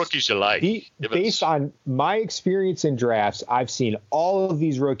Ball is. Give us the rookies you like. Based on my experience in drafts, I've seen all of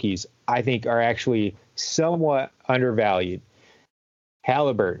these rookies I think are actually somewhat undervalued.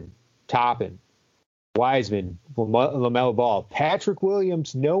 Halliburton, Toppin, Wiseman, LaMelo Ball, Patrick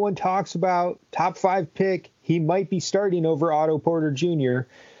Williams, no one talks about, top 5 pick. He might be starting over Otto Porter Jr.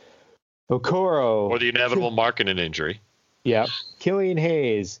 Okoro. Or the inevitable Markkanen injury. Yeah. Killian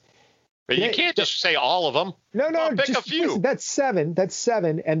Hayes. But you can't just say all of them. No, pick a few. Listen, that's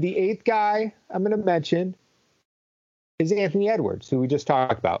 7. And the 8th guy I'm going to mention is Anthony Edwards, who we just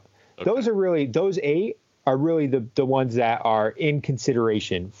talked about. Okay. Those 8 are really the ones that are in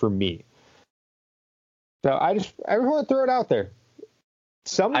consideration for me. So I just want to throw it out there.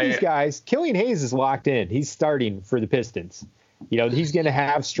 Some of these guys, Killian Hayes is locked in. He's starting for the Pistons. He's going to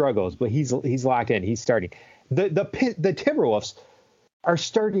have struggles, but he's locked in. He's starting. The Timberwolves are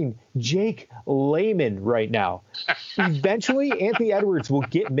starting Jake Layman right now. Eventually, Anthony Edwards will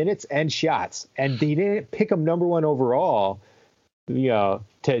get minutes and shots, and they didn't pick him number 1 overall,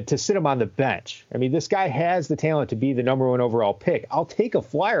 to sit him on the bench. I mean, this guy has the talent to be the number 1 overall pick. I'll take a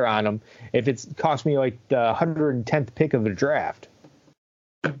flyer on him if it's cost me like the 110th pick of the draft.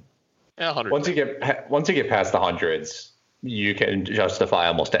 Yeah, once you get past the hundreds, you can justify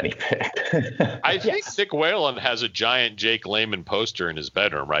almost any pick. I think Nick Whalen has a giant Jake Layman poster in his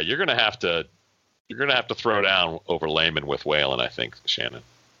bedroom, right? You're gonna have to throw down over Layman with Whalen, I think, Shannon.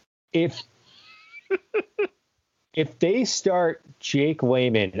 If they start Jake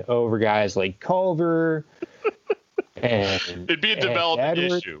Layman over guys like Culver and it'd be a development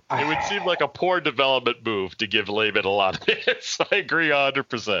issue. It would seem like a poor development move to give Layman a lot of minutes. I agree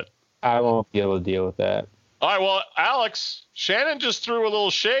 100%. I won't be able to deal with that. All right, well, Alex, Shannon just threw a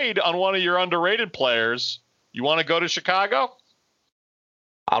little shade on one of your underrated players. You want to go to Chicago?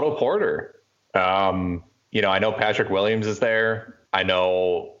 Otto Porter. I know Patrick Williams is there. I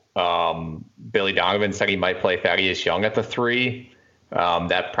know Billy Donovan said he might play Thaddeus Young at the 3.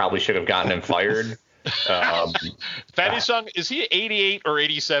 That probably should have gotten him fired. Thaddeus Young, is he 88 or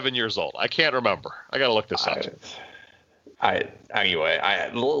 87 years old? I can't remember. I got to look this up.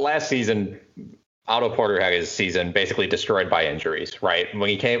 Last season, Otto Porter had his season basically destroyed by injuries, right? When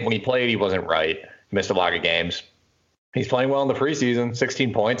he played, he wasn't right. Missed a lot of games. He's playing well in the preseason.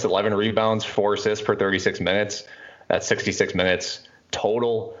 16 points, 11 rebounds, 4 assists per 36 minutes. That's 66 minutes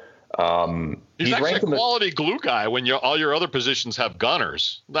total. He's actually a quality glue guy when all your other positions have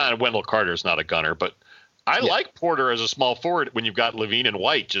gunners. Wendell Carter's not a gunner, but I like Porter as a small forward when you've got Levine and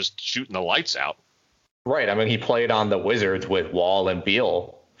White just shooting the lights out. Right. I mean, he played on the Wizards with Wall and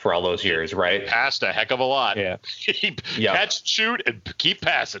Beal for all those years, right? Passed a heck of a lot. Yeah. Catch, shoot, and keep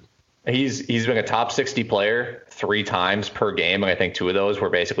passing. He's been a top 60 player 3 times per game, and I think 2 of those were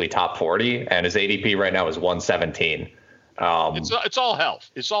basically top 40, and his ADP right now is 117. It's all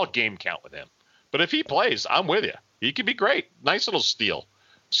health. It's all game count with him. But if he plays, I'm with you. He could be great. Nice little steal.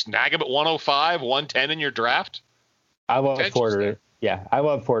 Snag him at 105, 110 in your draft. I love Porter. Yeah, I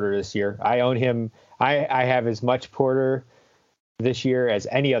love Porter this year. I own him. I have as much Porter this year as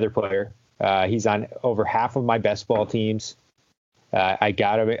any other player. He's on over half of my best ball teams. I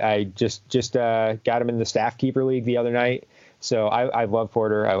got him. I just got him in the staff keeper league the other night. So I love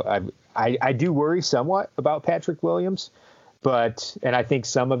Porter. I do worry somewhat about Patrick Williams, and I think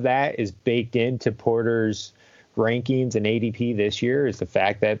some of that is baked into Porter's rankings and ADP this year is the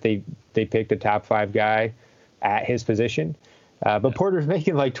fact that they picked a top 5 guy at his position. But Porter's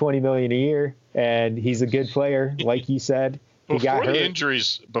making like $20 million a year, and he's a good player, like you said. Before the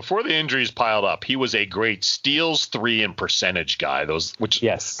injuries piled up, he was a great steals, 3, and percentage guy.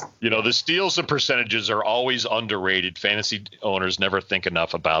 The steals and percentages are always underrated. Fantasy owners never think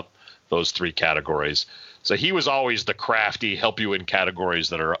enough about those 3 categories. So he was always the crafty, help you in categories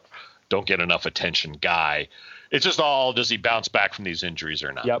that don't get enough attention guy. It's just does he bounce back from these injuries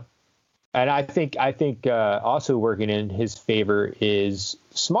or not? Yep. And I think also working in his favor is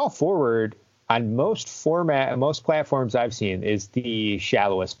small forward on most platforms I've seen is the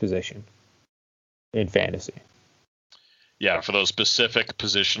shallowest position in fantasy. Yeah, for those specific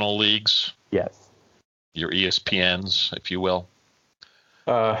positional leagues. Yes. Your ESPNs, if you will.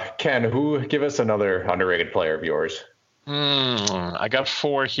 Ken, give us another underrated player of yours. I got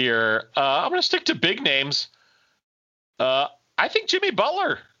 4 here. I'm going to stick to big names. I think Jimmy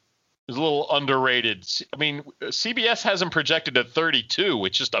Butler is a little underrated. I mean, CBS has him projected at 32,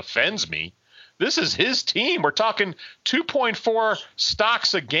 which just offends me. This is his team. We're talking 2.4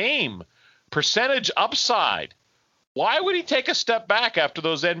 stocks a game, percentage upside. Why would he take a step back after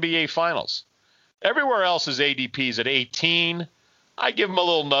those NBA finals? Everywhere else his ADP's at 18. I give him a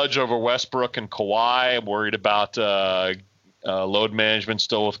little nudge over Westbrook and Kawhi. I'm worried about load management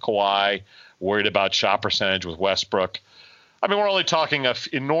still with Kawhi. Worried about shot percentage with Westbrook. I mean, we're only talking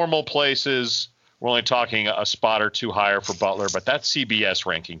in normal places. We're only talking a spot or two higher for Butler, but that CBS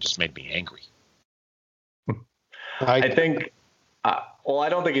ranking just made me angry. I think, I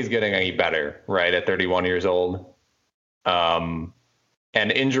don't think he's getting any better, right, at 31 years old. And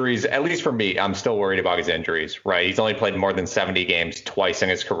injuries, at least for me, I'm still worried about his injuries, right? He's only played more than 70 games twice in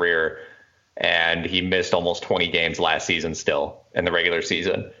his career, and he missed almost 20 games last season still in the regular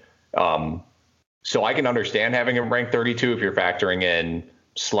season. So I can understand having him ranked 32 if you're factoring in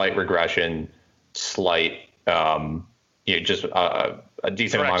slight regression, just a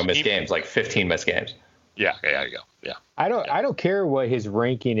decent amount of missed games, like 15 missed games. Yeah, there you go. Yeah. I don't care what his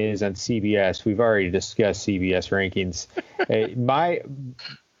ranking is on CBS. We've already discussed CBS rankings.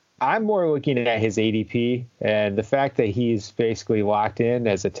 I'm more looking at his ADP, and the fact that he's basically locked in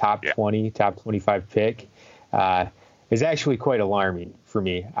as a top 20, top 25 pick is actually quite alarming for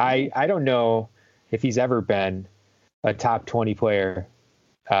me. I don't know if he's ever been a top 20 player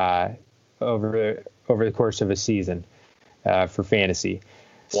over the course of a season for fantasy.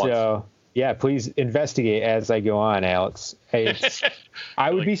 Once. So, yeah, please investigate as I go on, Alex.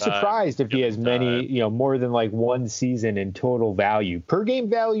 I would be surprised if he has many, more than like one season in total value. Per game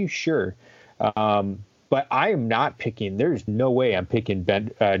value, sure. But I am not picking. There's no way I'm picking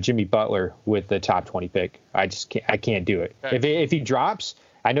Jimmy Butler with the top 20 pick. I can't do it. Okay. If he drops,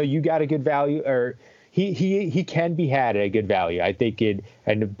 I know you got a good value, or he can be had at a good value. I think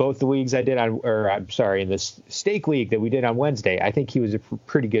and both the leagues I did in the stake league that we did on Wednesday, I think he was a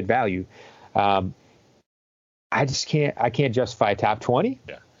pretty good value. I can't justify top 20.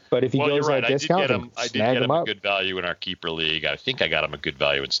 Yeah. But if he goes at a discount, I did get him a good value in our keeper league. I think I got him a good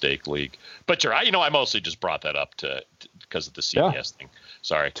value in stake league. But I mostly just brought that up because of the CBS thing.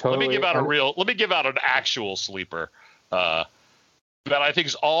 Sorry. Totally. Let me give out an actual sleeper that I think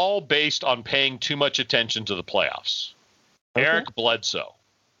is all based on paying too much attention to the playoffs. Okay. Eric Bledsoe.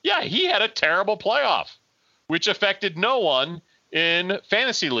 Yeah, he had a terrible playoff, which affected no one in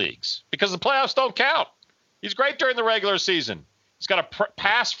fantasy leagues because the playoffs don't count. He's great during the regular season. He's got a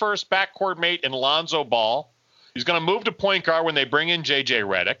pass-first backcourt mate in Lonzo Ball. He's going to move to point guard when they bring in J.J.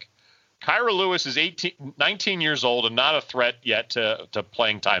 Redick. Kyra Lewis is 19 years old and not a threat yet to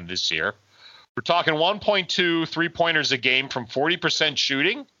playing time this year. We're talking 1.2 three-pointers a game from 40%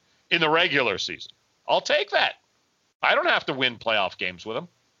 shooting in the regular season. I'll take that. I don't have to win playoff games with him.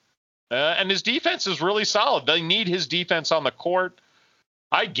 And his defense is really solid. They need his defense on the court.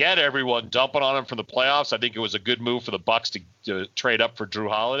 I get everyone dumping on him from the playoffs. I think it was a good move for the Bucks to trade up for Drew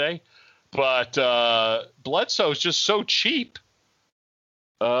Holiday. But Bledsoe is just so cheap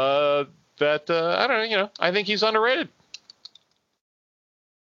that I don't know. I think he's underrated.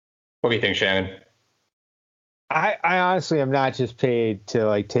 What do you think, Shannon? I honestly am not just paid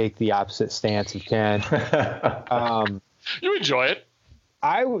to take the opposite stance of Ken. You enjoy it.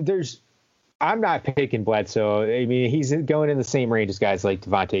 I'm not picking Bledsoe. I mean, he's going in the same range as guys like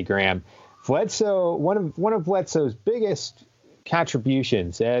Devontae Graham. Bledsoe, one of Bledsoe's biggest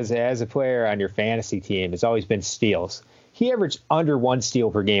contributions as a player on your fantasy team has always been steals. He averaged under 1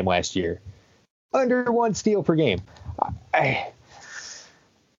 steal per game last year. Under 1 steal per game. I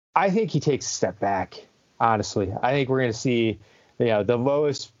think he takes a step back, honestly. I think we're going to see the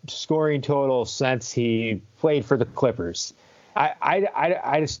lowest scoring total since he played for the Clippers.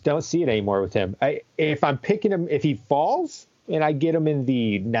 I just don't see it anymore with him. If I'm picking him, if he falls and I get him in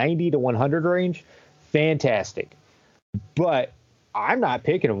the 90 to 100 range, fantastic. But I'm not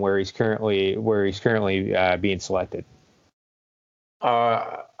picking him where he's currently being selected.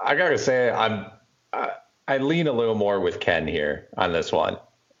 I gotta say, I lean a little more with Ken here on this one.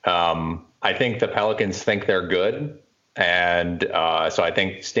 I think the Pelicans think they're good, and so I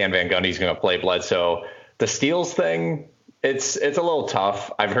think Stan Van Gundy's going to play Bledsoe. The steals thing, it's a little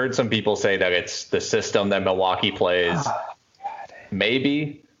tough. I've heard some people say that it's the system that Milwaukee plays.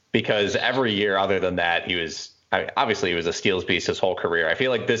 Maybe, because every year other than that, obviously he was a steals beast his whole career. I feel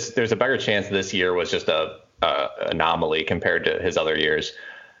like there's a better chance this year was just a anomaly compared to his other years.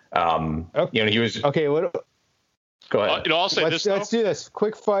 He was okay. Go ahead. I'll say let's do this.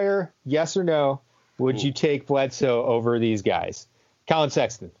 Quick fire, yes or no. Would you take Bledsoe over these guys? Colin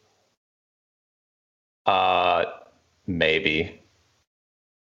Sexton. Maybe.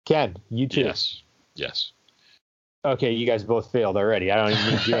 Ken, you too. Yes. Okay, you guys both failed already. I don't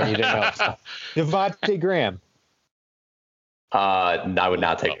even need to do anything else. Devontae Graham. I would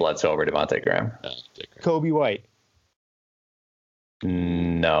not take Bledsoe over Devontae Graham. Kobe White.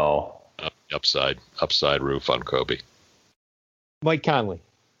 No. Upside roof on Kobe. Mike Conley.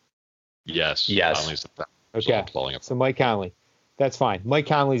 Yes. Okay. So Mike Conley. That's fine. Mike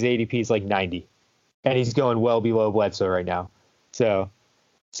Conley's ADP is like 90. And he's going well below Bledsoe right now. So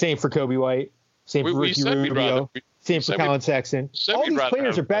same for Kobe White. Same for Ricky Rubio. Same for Colin Sexton. All these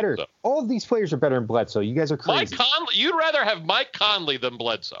players are better. All of these players are better than Bledsoe. You guys are crazy. You'd rather have Mike Conley than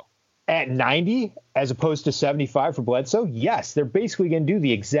Bledsoe. At 90 as opposed to 75 for Bledsoe? Yes, they're basically going to do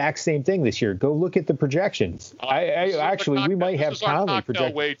the exact same thing this year. Go look at the projections. We might have Conley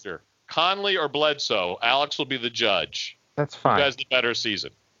projected. Wager. Conley or Bledsoe. Alex will be the judge. That's fine. Who has the better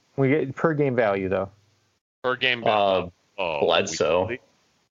season? We get per game value, though. Per game value. Bledsoe.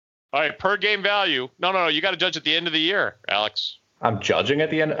 All right, per game value. No. You got to judge at the end of the year, Alex. I'm judging at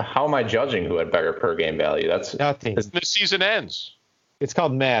the end. How am I judging who had better per game value? That's nothing. The season ends. It's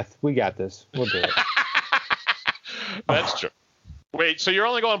called math. We got this. We'll do it. That's true. Wait, so you're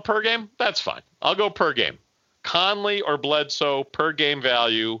only going per game? That's fine. I'll go per game. Conley or Bledsoe, per game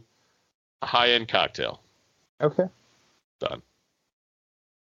value, a high-end cocktail. Okay. Done.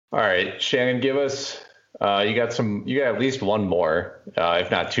 All right, Shannon, give us. You got at least one more,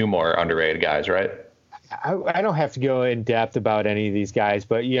 if not two more underrated guys, right? I don't have to go in depth about any of these guys,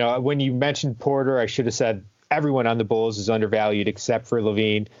 but when you mentioned Porter, I should have said everyone on the Bulls is undervalued except for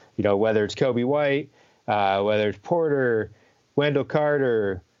LaVine. Whether it's Kobe White, whether it's Porter, Wendell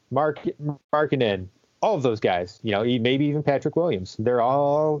Carter, Markkanen, all of those guys. Maybe even Patrick Williams. They're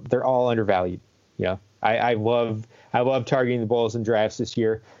all undervalued. I love targeting the Bulls in drafts this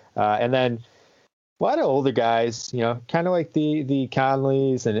year, and then a lot of older guys. Kind of like the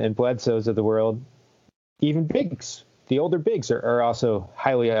Conleys and Bledsoes of the world. Even bigs. The older bigs are also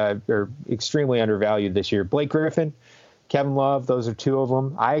highly or extremely undervalued this year. Blake Griffin, Kevin Love, those are two of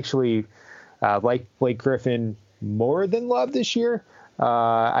them. I actually like Blake Griffin more than Love this year.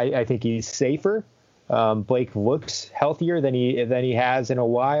 I think he's safer. Blake looks healthier than he has in a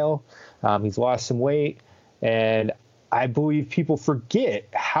while. He's lost some weight, and I believe people forget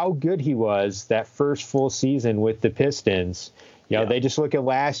how good he was that first full season with the Pistons. They just look at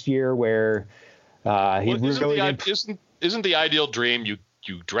last year where isn't the ideal dream you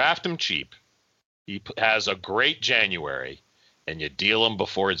draft him cheap, he has a great January, and you deal him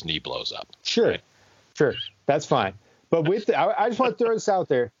before his knee blows up. Sure, that's fine. But I just want to throw this out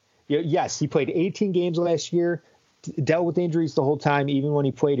there. Yes, he played 18 games last year, dealt with injuries the whole time. Even when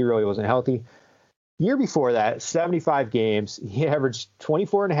he played, he really wasn't healthy. Year before that, 75 games, he averaged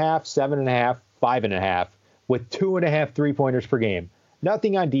 24.5, 7.5, 5.5, with 2.5 3-pointers per game.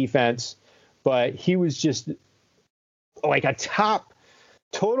 Nothing on defense. But he was just like a top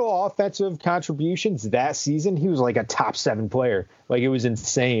total offensive contributions that season. He was like a top 7 player. Like, it was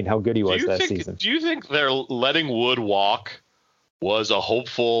insane how good he was that season. Do you think their letting Wood walk was a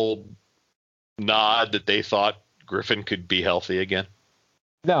hopeful nod that they thought Griffin could be healthy again?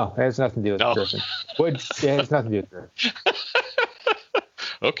 No, it has nothing to do with Griffin. Wood, it has nothing to do with Griffin.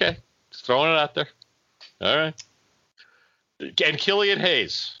 Okay. Just throwing it out there. All right. And Killian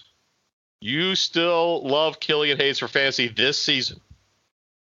Hayes. You still love Killian Hayes for fantasy this season?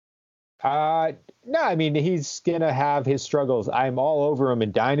 No, I mean, he's going to have his struggles. I'm all over him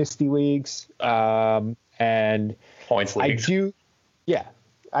in dynasty leagues. And points leagues.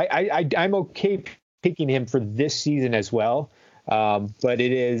 I'm okay picking him for this season as well. But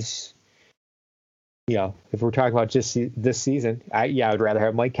it is, if we're talking about just this season, I'd rather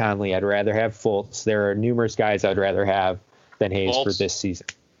have Mike Conley. I'd rather have Fultz. There are numerous guys I'd rather have than Hayes for this season.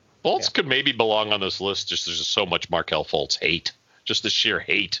 Fultz could maybe belong on this list. There's just so much Markelle Fultz hate, just the sheer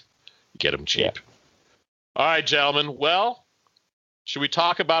hate. Get him cheap. Yeah. All right, gentlemen. Well, should we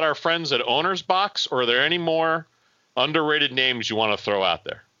talk about our friends at Owner's Box, or are there any more underrated names you want to throw out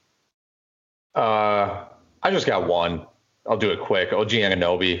there? I just got one. I'll do it quick. OG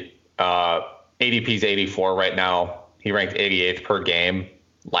Anunoby. ADP's 84 right now. He ranked 88th per game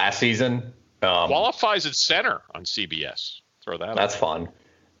last season. Qualifies at center on CBS. Throw that. That's fun.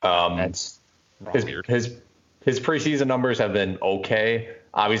 His preseason numbers have been okay.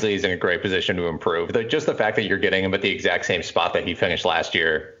 Obviously, he's in a great position to improve. Just the fact that you're getting him at the exact same spot that he finished last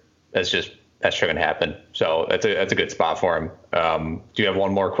year, that's just that shouldn't happen. So that's a good spot for him. Do you have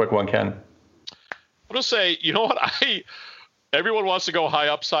one more quick one, Ken? I'm going to say, you know what? Everyone wants to go high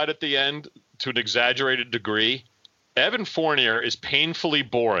upside at the end to an exaggerated degree. Evan Fournier is painfully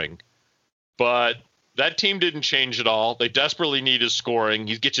boring, but that team didn't change at all. They desperately need his scoring.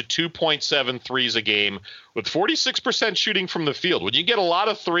 He gets you 2.7 threes a game with 46% shooting from the field. When you get a lot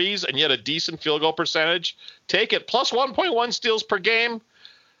of threes and yet a decent field goal percentage, take it. Plus 1.1 steals per game.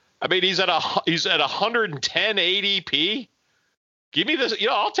 I mean, he's at 110 ADP. Give me this.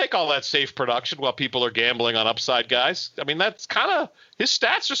 I'll take all that safe production while people are gambling on upside guys. I mean, that's kind of his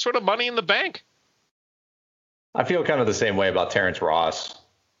stats are sort of money in the bank. I feel kind of the same way about Terrence Ross.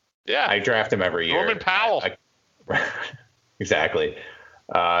 Yeah, I draft him every year. Norman Powell. Exactly.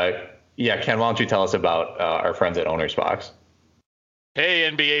 Ken, why don't you tell us about our friends at Owner's Box? Hey,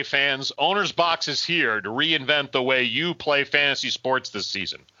 NBA fans, Owner's Box is here to reinvent the way you play fantasy sports this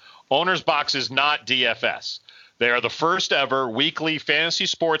season. Owner's Box is not DFS. They are the first ever weekly fantasy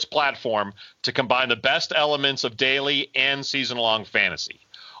sports platform to combine the best elements of daily and season-long fantasy.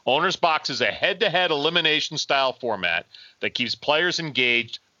 Owner's Box is a head-to-head elimination style format that keeps players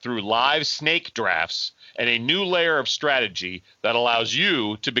engaged through live snake drafts and a new layer of strategy that allows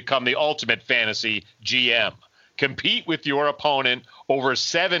you to become the ultimate fantasy GM. Compete with your opponent over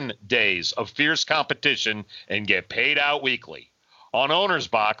 7 days of fierce competition and get paid out weekly. On Owner's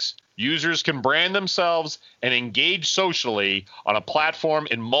Box, users can brand themselves and engage socially on a platform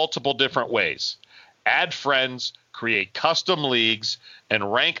in multiple different ways. Add friends, create custom leagues,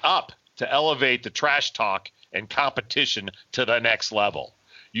 and rank up to elevate the trash talk and competition to the next level.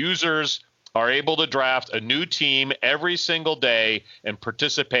 Users are able to draft a new team every single day and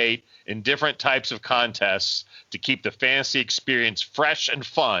participate in different types of contests to keep the fantasy experience fresh and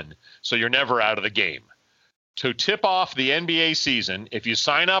fun so you're never out of the game. To tip off the NBA season, if you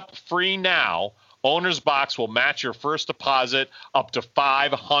sign up free now, Owner's Box will match your first deposit up to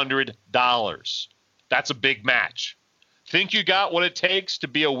 $500. That's a big match. Think you got what it takes to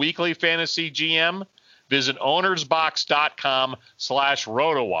be a weekly fantasy GM? Visit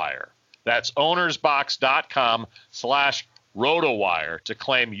ownersbox.com/RotoWire. That's ownersbox.com/RotoWire to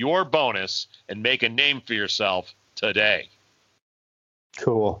claim your bonus and make a name for yourself today.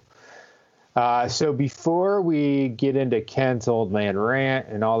 Cool. So before we get into Ken's old man rant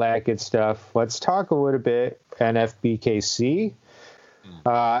and all that good stuff, let's talk a little bit NFBKC.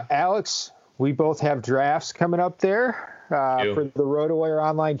 Alex, we both have drafts coming up there for the RotoWire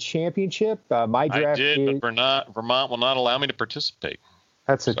Online Championship. My draft but Vermont will not allow me to participate.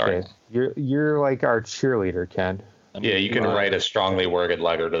 That's okay. Sorry. You're like our cheerleader, Ken. Yeah, you can write a strongly worded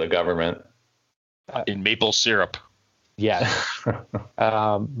letter to the government in maple syrup. Yeah.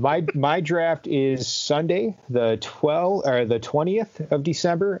 My draft is Sunday, the 20th of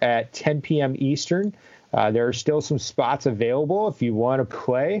December at 10 p.m. Eastern. There are still some spots available if you want to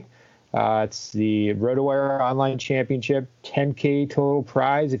play. It's the RotoWire Online Championship, 10K total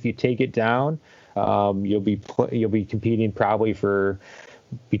prize. If you take it down, you'll be competing probably for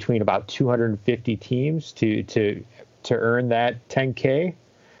between about 250 teams to earn that 10K.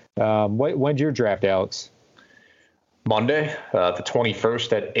 When's your draft, Alex? Monday, the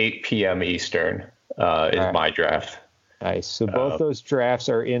 21st at 8 p.m. Eastern is my draft. Nice. So both those drafts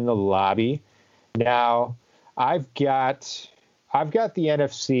are in the lobby. Now, I've got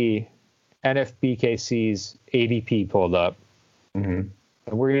the NFBKC's ADP pulled up. Mm-hmm.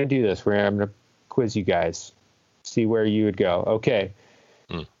 And we're going to do this. I'm going to quiz you guys, see where you would go. Okay.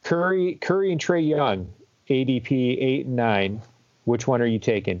 Curry and Trae Young, ADP 8 and 9. Which one are you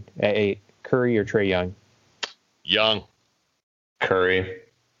taking at 8? Curry or Trae Young? Young. Curry.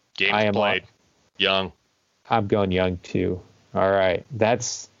 Games played. Young. I'm going Young too. All right.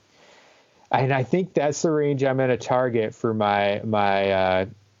 I think that's the range I'm going to target for my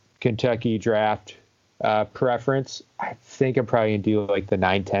Kentucky draft preference. I think I'm probably going to do like the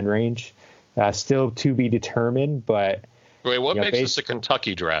 9-10 range. Still to be determined, but. Wait, what makes this a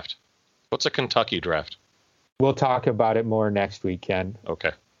Kentucky draft? What's a Kentucky draft? We'll talk about it more next week, Ken.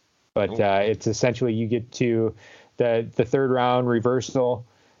 Okay. But it's essentially you get to the third round reversal,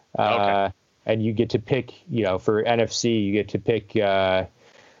 and you get to pick, for NFC, you get to pick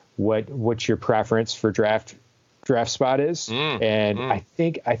what your preference for draft spot is. I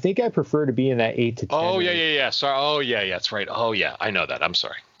think I prefer to be in that 8 to 10. Oh, yeah. Sorry. Oh, yeah, that's right. Oh, yeah. I know that. I'm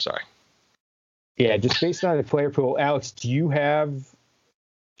sorry. Yeah, just based on the player pool. Alex, do you have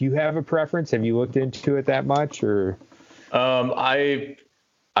a preference? Have you looked into it that much, or?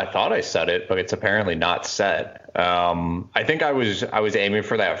 I thought I set it, but it's apparently not set. I think I was aiming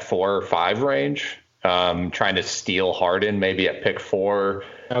for that 4 or 5 range. trying to steal Harden maybe at pick 4.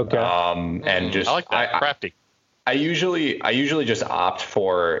 Okay. And just I like that. Crafty. I usually just opt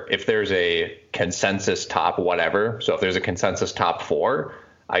for if there's a consensus top whatever. So if there's a consensus top 4,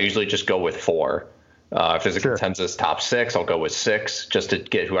 I usually just go with 4. If there's a consensus top 6, I'll go with 6 just to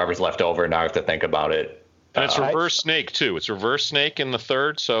get whoever's left over. Now I have to think about it. And it's reverse snake too. It's reverse snake in the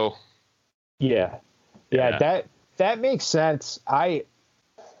 3rd. So yeah, that makes sense. I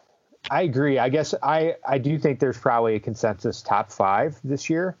agree. I guess I do think there's probably a consensus top 5 this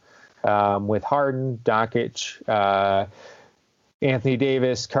year. With Harden, Doncic, Anthony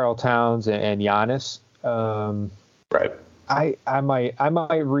Davis, Karl Towns, and Giannis. Right. I might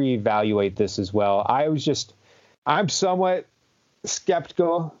reevaluate this as well. I'm somewhat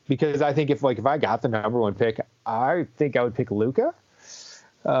skeptical because I think if I got the number 1 pick, I think I would pick Luka.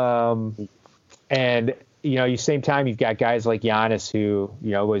 And same time you've got guys like Giannis who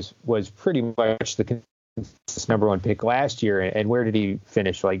was pretty much the number 1 pick last year, and where did he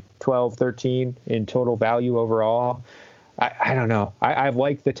finish? 12, 13 in total value overall. I don't know. I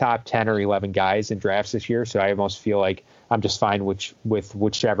like the top 10 or 11 guys in drafts this year, so I almost feel like I'm just fine with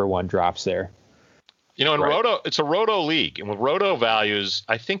whichever one drops there. In Roto, it's a Roto league, and with Roto values,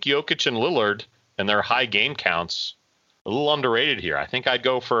 I think Jokic and Lillard and their high game counts a little underrated here. I think I'd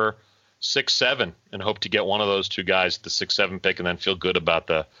go for 6-7 and hope to get one of those 2 guys at the 6-7 pick, and then feel good about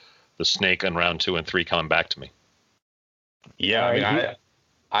the snake on round 2 and 3 coming back to me. Yeah,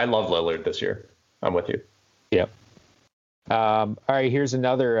 I love Lillard this year. I'm with you. Yep. All right, here's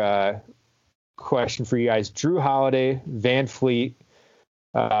another question for you guys. Jrue Holiday, Van Fleet,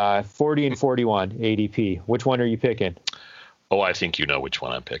 40 and 41 ADP. Which one are you picking? Oh, I think you know which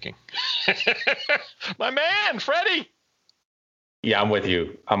one I'm picking. My man, Freddie. Yeah, I'm with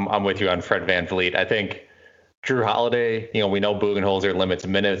you. I'm with you on Fred Van Vliet. I think Jrue Holiday, we know Budenholzer limits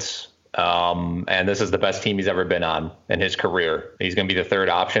minutes, and this is the best team he's ever been on in his career. He's going to be the 3rd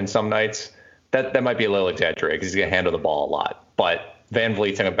option some nights. That might be a little exaggerated because he's going to handle the ball a lot. But Van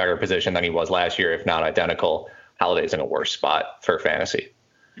Vliet's in a better position than he was last year, if not identical. Holiday's in a worse spot for fantasy.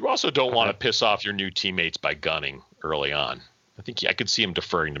 You also don't want to piss off your new teammates by gunning early on. I could see him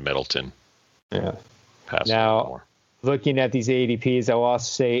deferring to Middleton. Yeah. Now, looking at these ADPs, I will also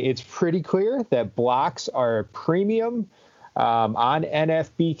say it's pretty clear that blocks are a premium on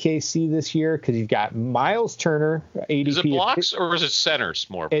NFBKC this year because you've got Miles Turner, ADP. Is it blocks or is it centers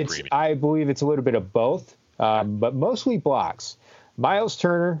more premium? I believe it's a little bit of both, but mostly blocks. Miles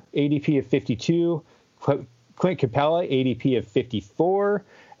Turner, ADP of 52, Clint Capella, ADP of 54,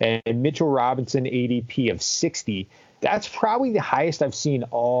 and Mitchell Robinson, ADP of 60. That's probably the highest I've seen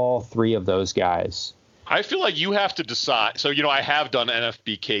all 3 of those guys. I feel like you have to decide. So, I have done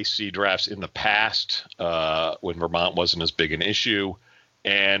NFBKC drafts in the past when Vermont wasn't as big an issue.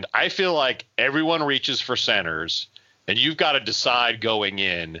 And I feel like everyone reaches for centers, and you've got to decide going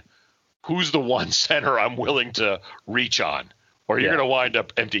in who's the one center I'm willing to reach on, or you're going to wind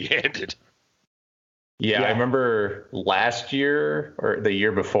up empty-handed. Yeah, I remember last year or the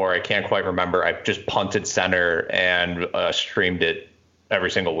year before, I can't quite remember. I just punted center and streamed it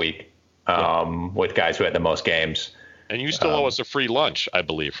every single week. With guys who had the most games. And you still owe us a free lunch, I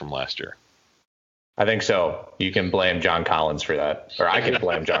believe, from last year. I think so. You can blame John Collins for that. Or I can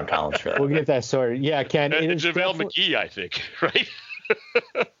blame John Collins for that. We'll get that sorted. Yeah, Ken. And JaVale McGee, I think, right?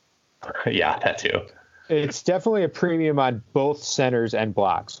 Yeah, that too. It's definitely a premium on both centers and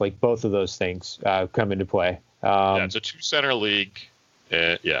blocks. Both of those things come into play. It's a 2-center league.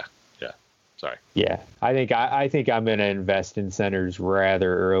 Sorry. Yeah, I think I'm going to invest in centers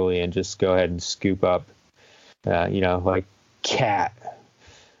rather early and just go ahead and scoop up, Cat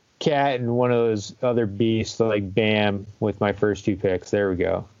and one of those other beasts like Bam with my first 2 picks. There we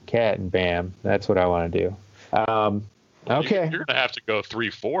go. Cat and Bam. That's what I want to do. Okay. You're going to have to go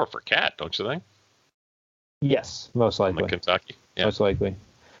 3-4 for Cat, don't you think? Yes, most likely. Kentucky. Yeah. Most likely.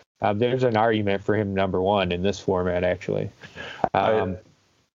 There's an argument for him number 1 in this format, actually.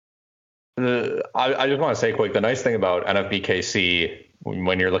 I just want to say quick, the nice thing about NFBKC,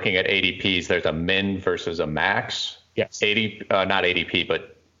 when you're looking at ADPs, there's a min versus a max. Yes. Not ADP,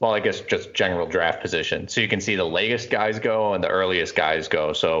 but, I guess just general draft position. So you can see the latest guys go and the earliest guys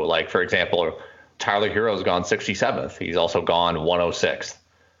go. So, for example, Tyler Hero's gone 67th. He's also gone 106th.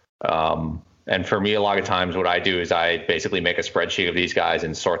 And for me, a lot of times what I do is I basically make a spreadsheet of these guys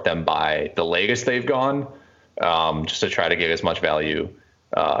and sort them by the latest they've gone, just to try to get as much value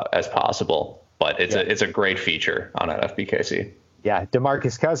as possible. But it's a great feature on NFBKC. Yeah,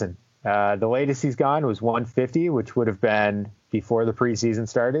 DeMarcus Cousins. The latest he's gone was 150, which would have been before the preseason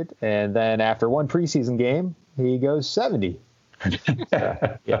started. And then after one preseason game, he goes 70.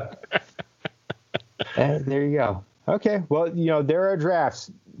 Yeah. There you go. Okay. Well, there are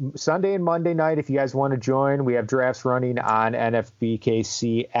drafts Sunday and Monday night. If you guys want to join, we have drafts running on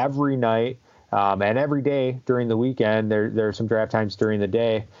NFBKC every night and every day during the weekend. There are some draft times during the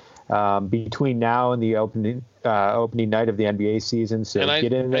day between now and the opening night of the NBA season. So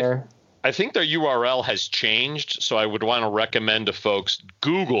get in there. I think their URL has changed, so I would want to recommend to folks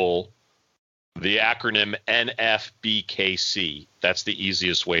Google the acronym NFBKC. That's the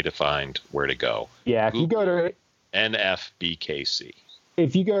easiest way to find where to go. Yeah, if you go to NFBKC.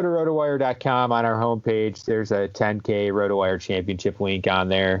 If you go to rotowire.com on our homepage, there's a 10K RotoWire Championship link on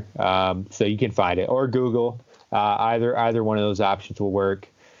there, so you can find it. Or Google. Either one of those options will work.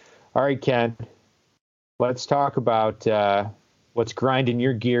 All right, Ken, let's talk about what's grinding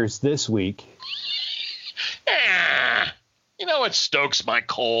your gears this week. You know what stokes my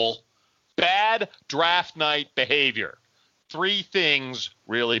coal? Bad draft night behavior. 3 things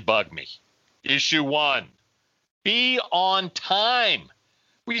really bug me. Issue 1, be on time.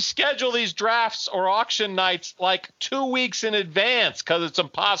 We schedule these drafts or auction nights like 2 weeks in advance because it's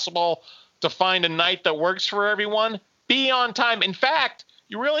impossible to find a night that works for everyone. Be on time. In fact,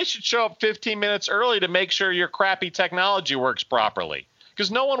 you really should show up 15 minutes early to make sure your crappy technology works properly,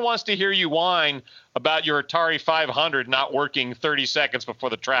 because no one wants to hear you whine about your Atari 500 not working 30 seconds before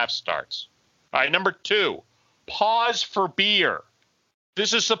the draft starts. All right, number 2, pause for beer.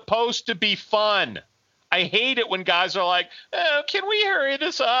 This is supposed to be fun. I hate it when guys are like, can we hurry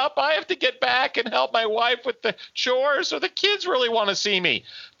this up? I have to get back and help my wife with the chores, or the kids really want to see me.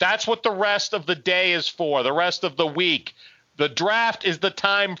 That's what the rest of the day is for, the rest of the week. The draft is the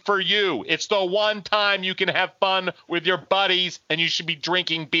time for you. It's the one time you can have fun with your buddies, and you should be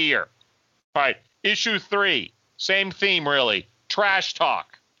drinking beer. All right, issue 3, same theme really, trash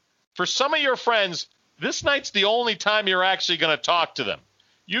talk. For some of your friends, this night's the only time you're actually going to talk to them.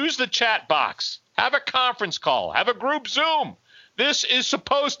 Use the chat box. Have a conference call. Have a group Zoom. This is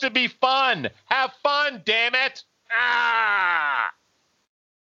supposed to be fun. Have fun, damn it.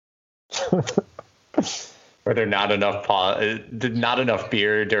 Were there not enough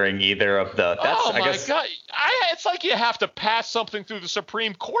beer during either of the? God! It's like you have to pass something through the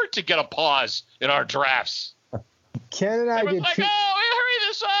Supreme Court to get a pause in our drafts. Ken and I did. Hurry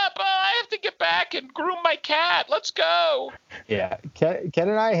this up! I have to get back and groom my cat. Let's go. Yeah, Ken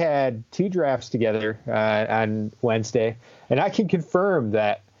and I had 2 drafts together on Wednesday, and I can confirm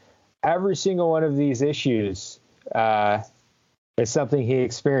that every single one of these issues is something he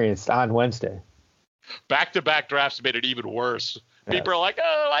experienced on Wednesday. Back-to-back drafts made it even worse. Yeah. People are like,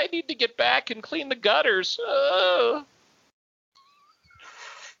 I need to get back and clean the gutters.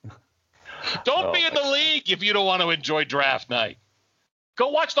 Don't be in the league if you don't want to enjoy draft night. Go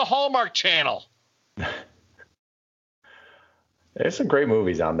watch the Hallmark Channel. There's some great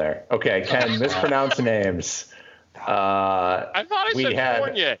movies on there. Okay, Ken, mispronounce names. I thought I said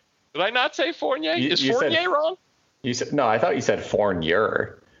Fournier. Did I not say Fournier? Is Fournier wrong? You said no. I thought you said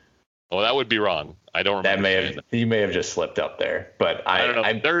Fournier. Oh, that would be wrong. I don't remember. You may have just slipped up there, but I don't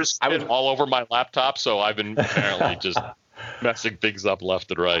know. There's spit all over my laptop, so I've been apparently just messing things up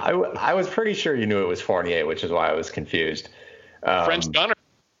left and right. I was pretty sure you knew it was Fournier, which is why I was confused. French gunner.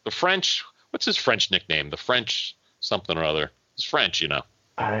 The French. What's his French nickname? The French something or other. He's French, you know.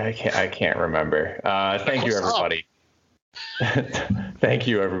 I can't remember. Thank you, everybody. Thank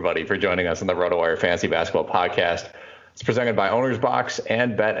you, everybody, for joining us on the RotoWire Fantasy Basketball Podcast. It's presented by Owner's Box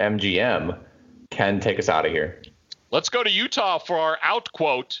and BetMGM. Ken, take us out of here. Let's go to Utah for our out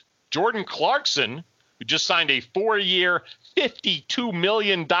quote. Jordan Clarkson, who just signed a 4-year, $52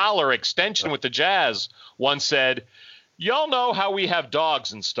 million extension with the Jazz, once said, "Y'all know how we have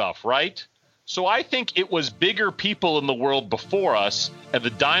dogs and stuff, right? So I think it was bigger people in the world before us, and the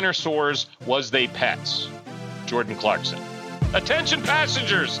dinosaurs was they pets." Jordan Clarkson. Attention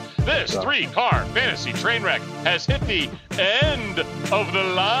passengers, this 3-car fantasy train wreck has hit the end of the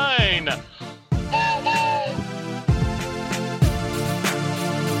line.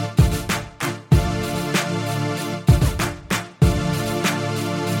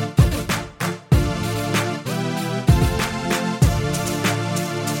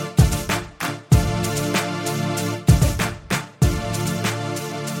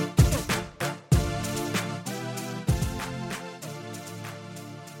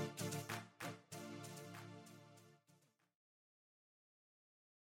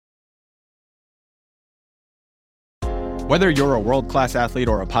 Whether you're a world-class athlete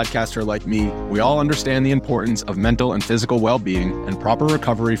or a podcaster like me, we all understand the importance of mental and physical well-being and proper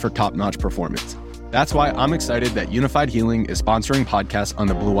recovery for top-notch performance. That's why I'm excited that Unified Healing is sponsoring podcasts on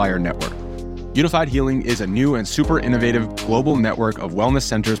the Blue Wire Network. Unified Healing is a new and super innovative global network of wellness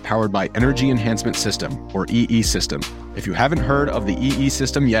centers powered by Energy Enhancement System, or EE System. If you haven't heard of the EE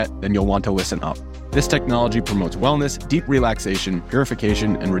System yet, then you'll want to listen up. This technology promotes wellness, deep relaxation,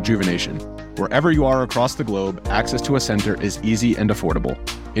 purification, and rejuvenation. Wherever you are across the globe, access to a center is easy and affordable.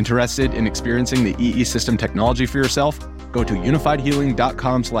 Interested in experiencing the EE System technology for yourself? Go to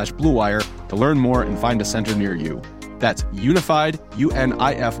unifiedhealing.com/bluewire to learn more and find a center near you. That's unified,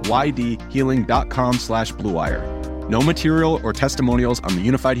 UNIFYD, healing.com/bluewire. No material or testimonials on the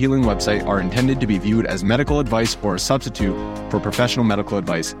Unified Healing website are intended to be viewed as medical advice or a substitute for professional medical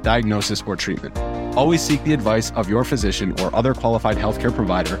advice, diagnosis, or treatment. Always seek the advice of your physician or other qualified healthcare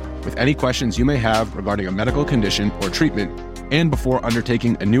provider with any questions you may have regarding a medical condition or treatment and before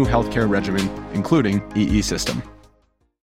undertaking a new healthcare regimen, including EE System.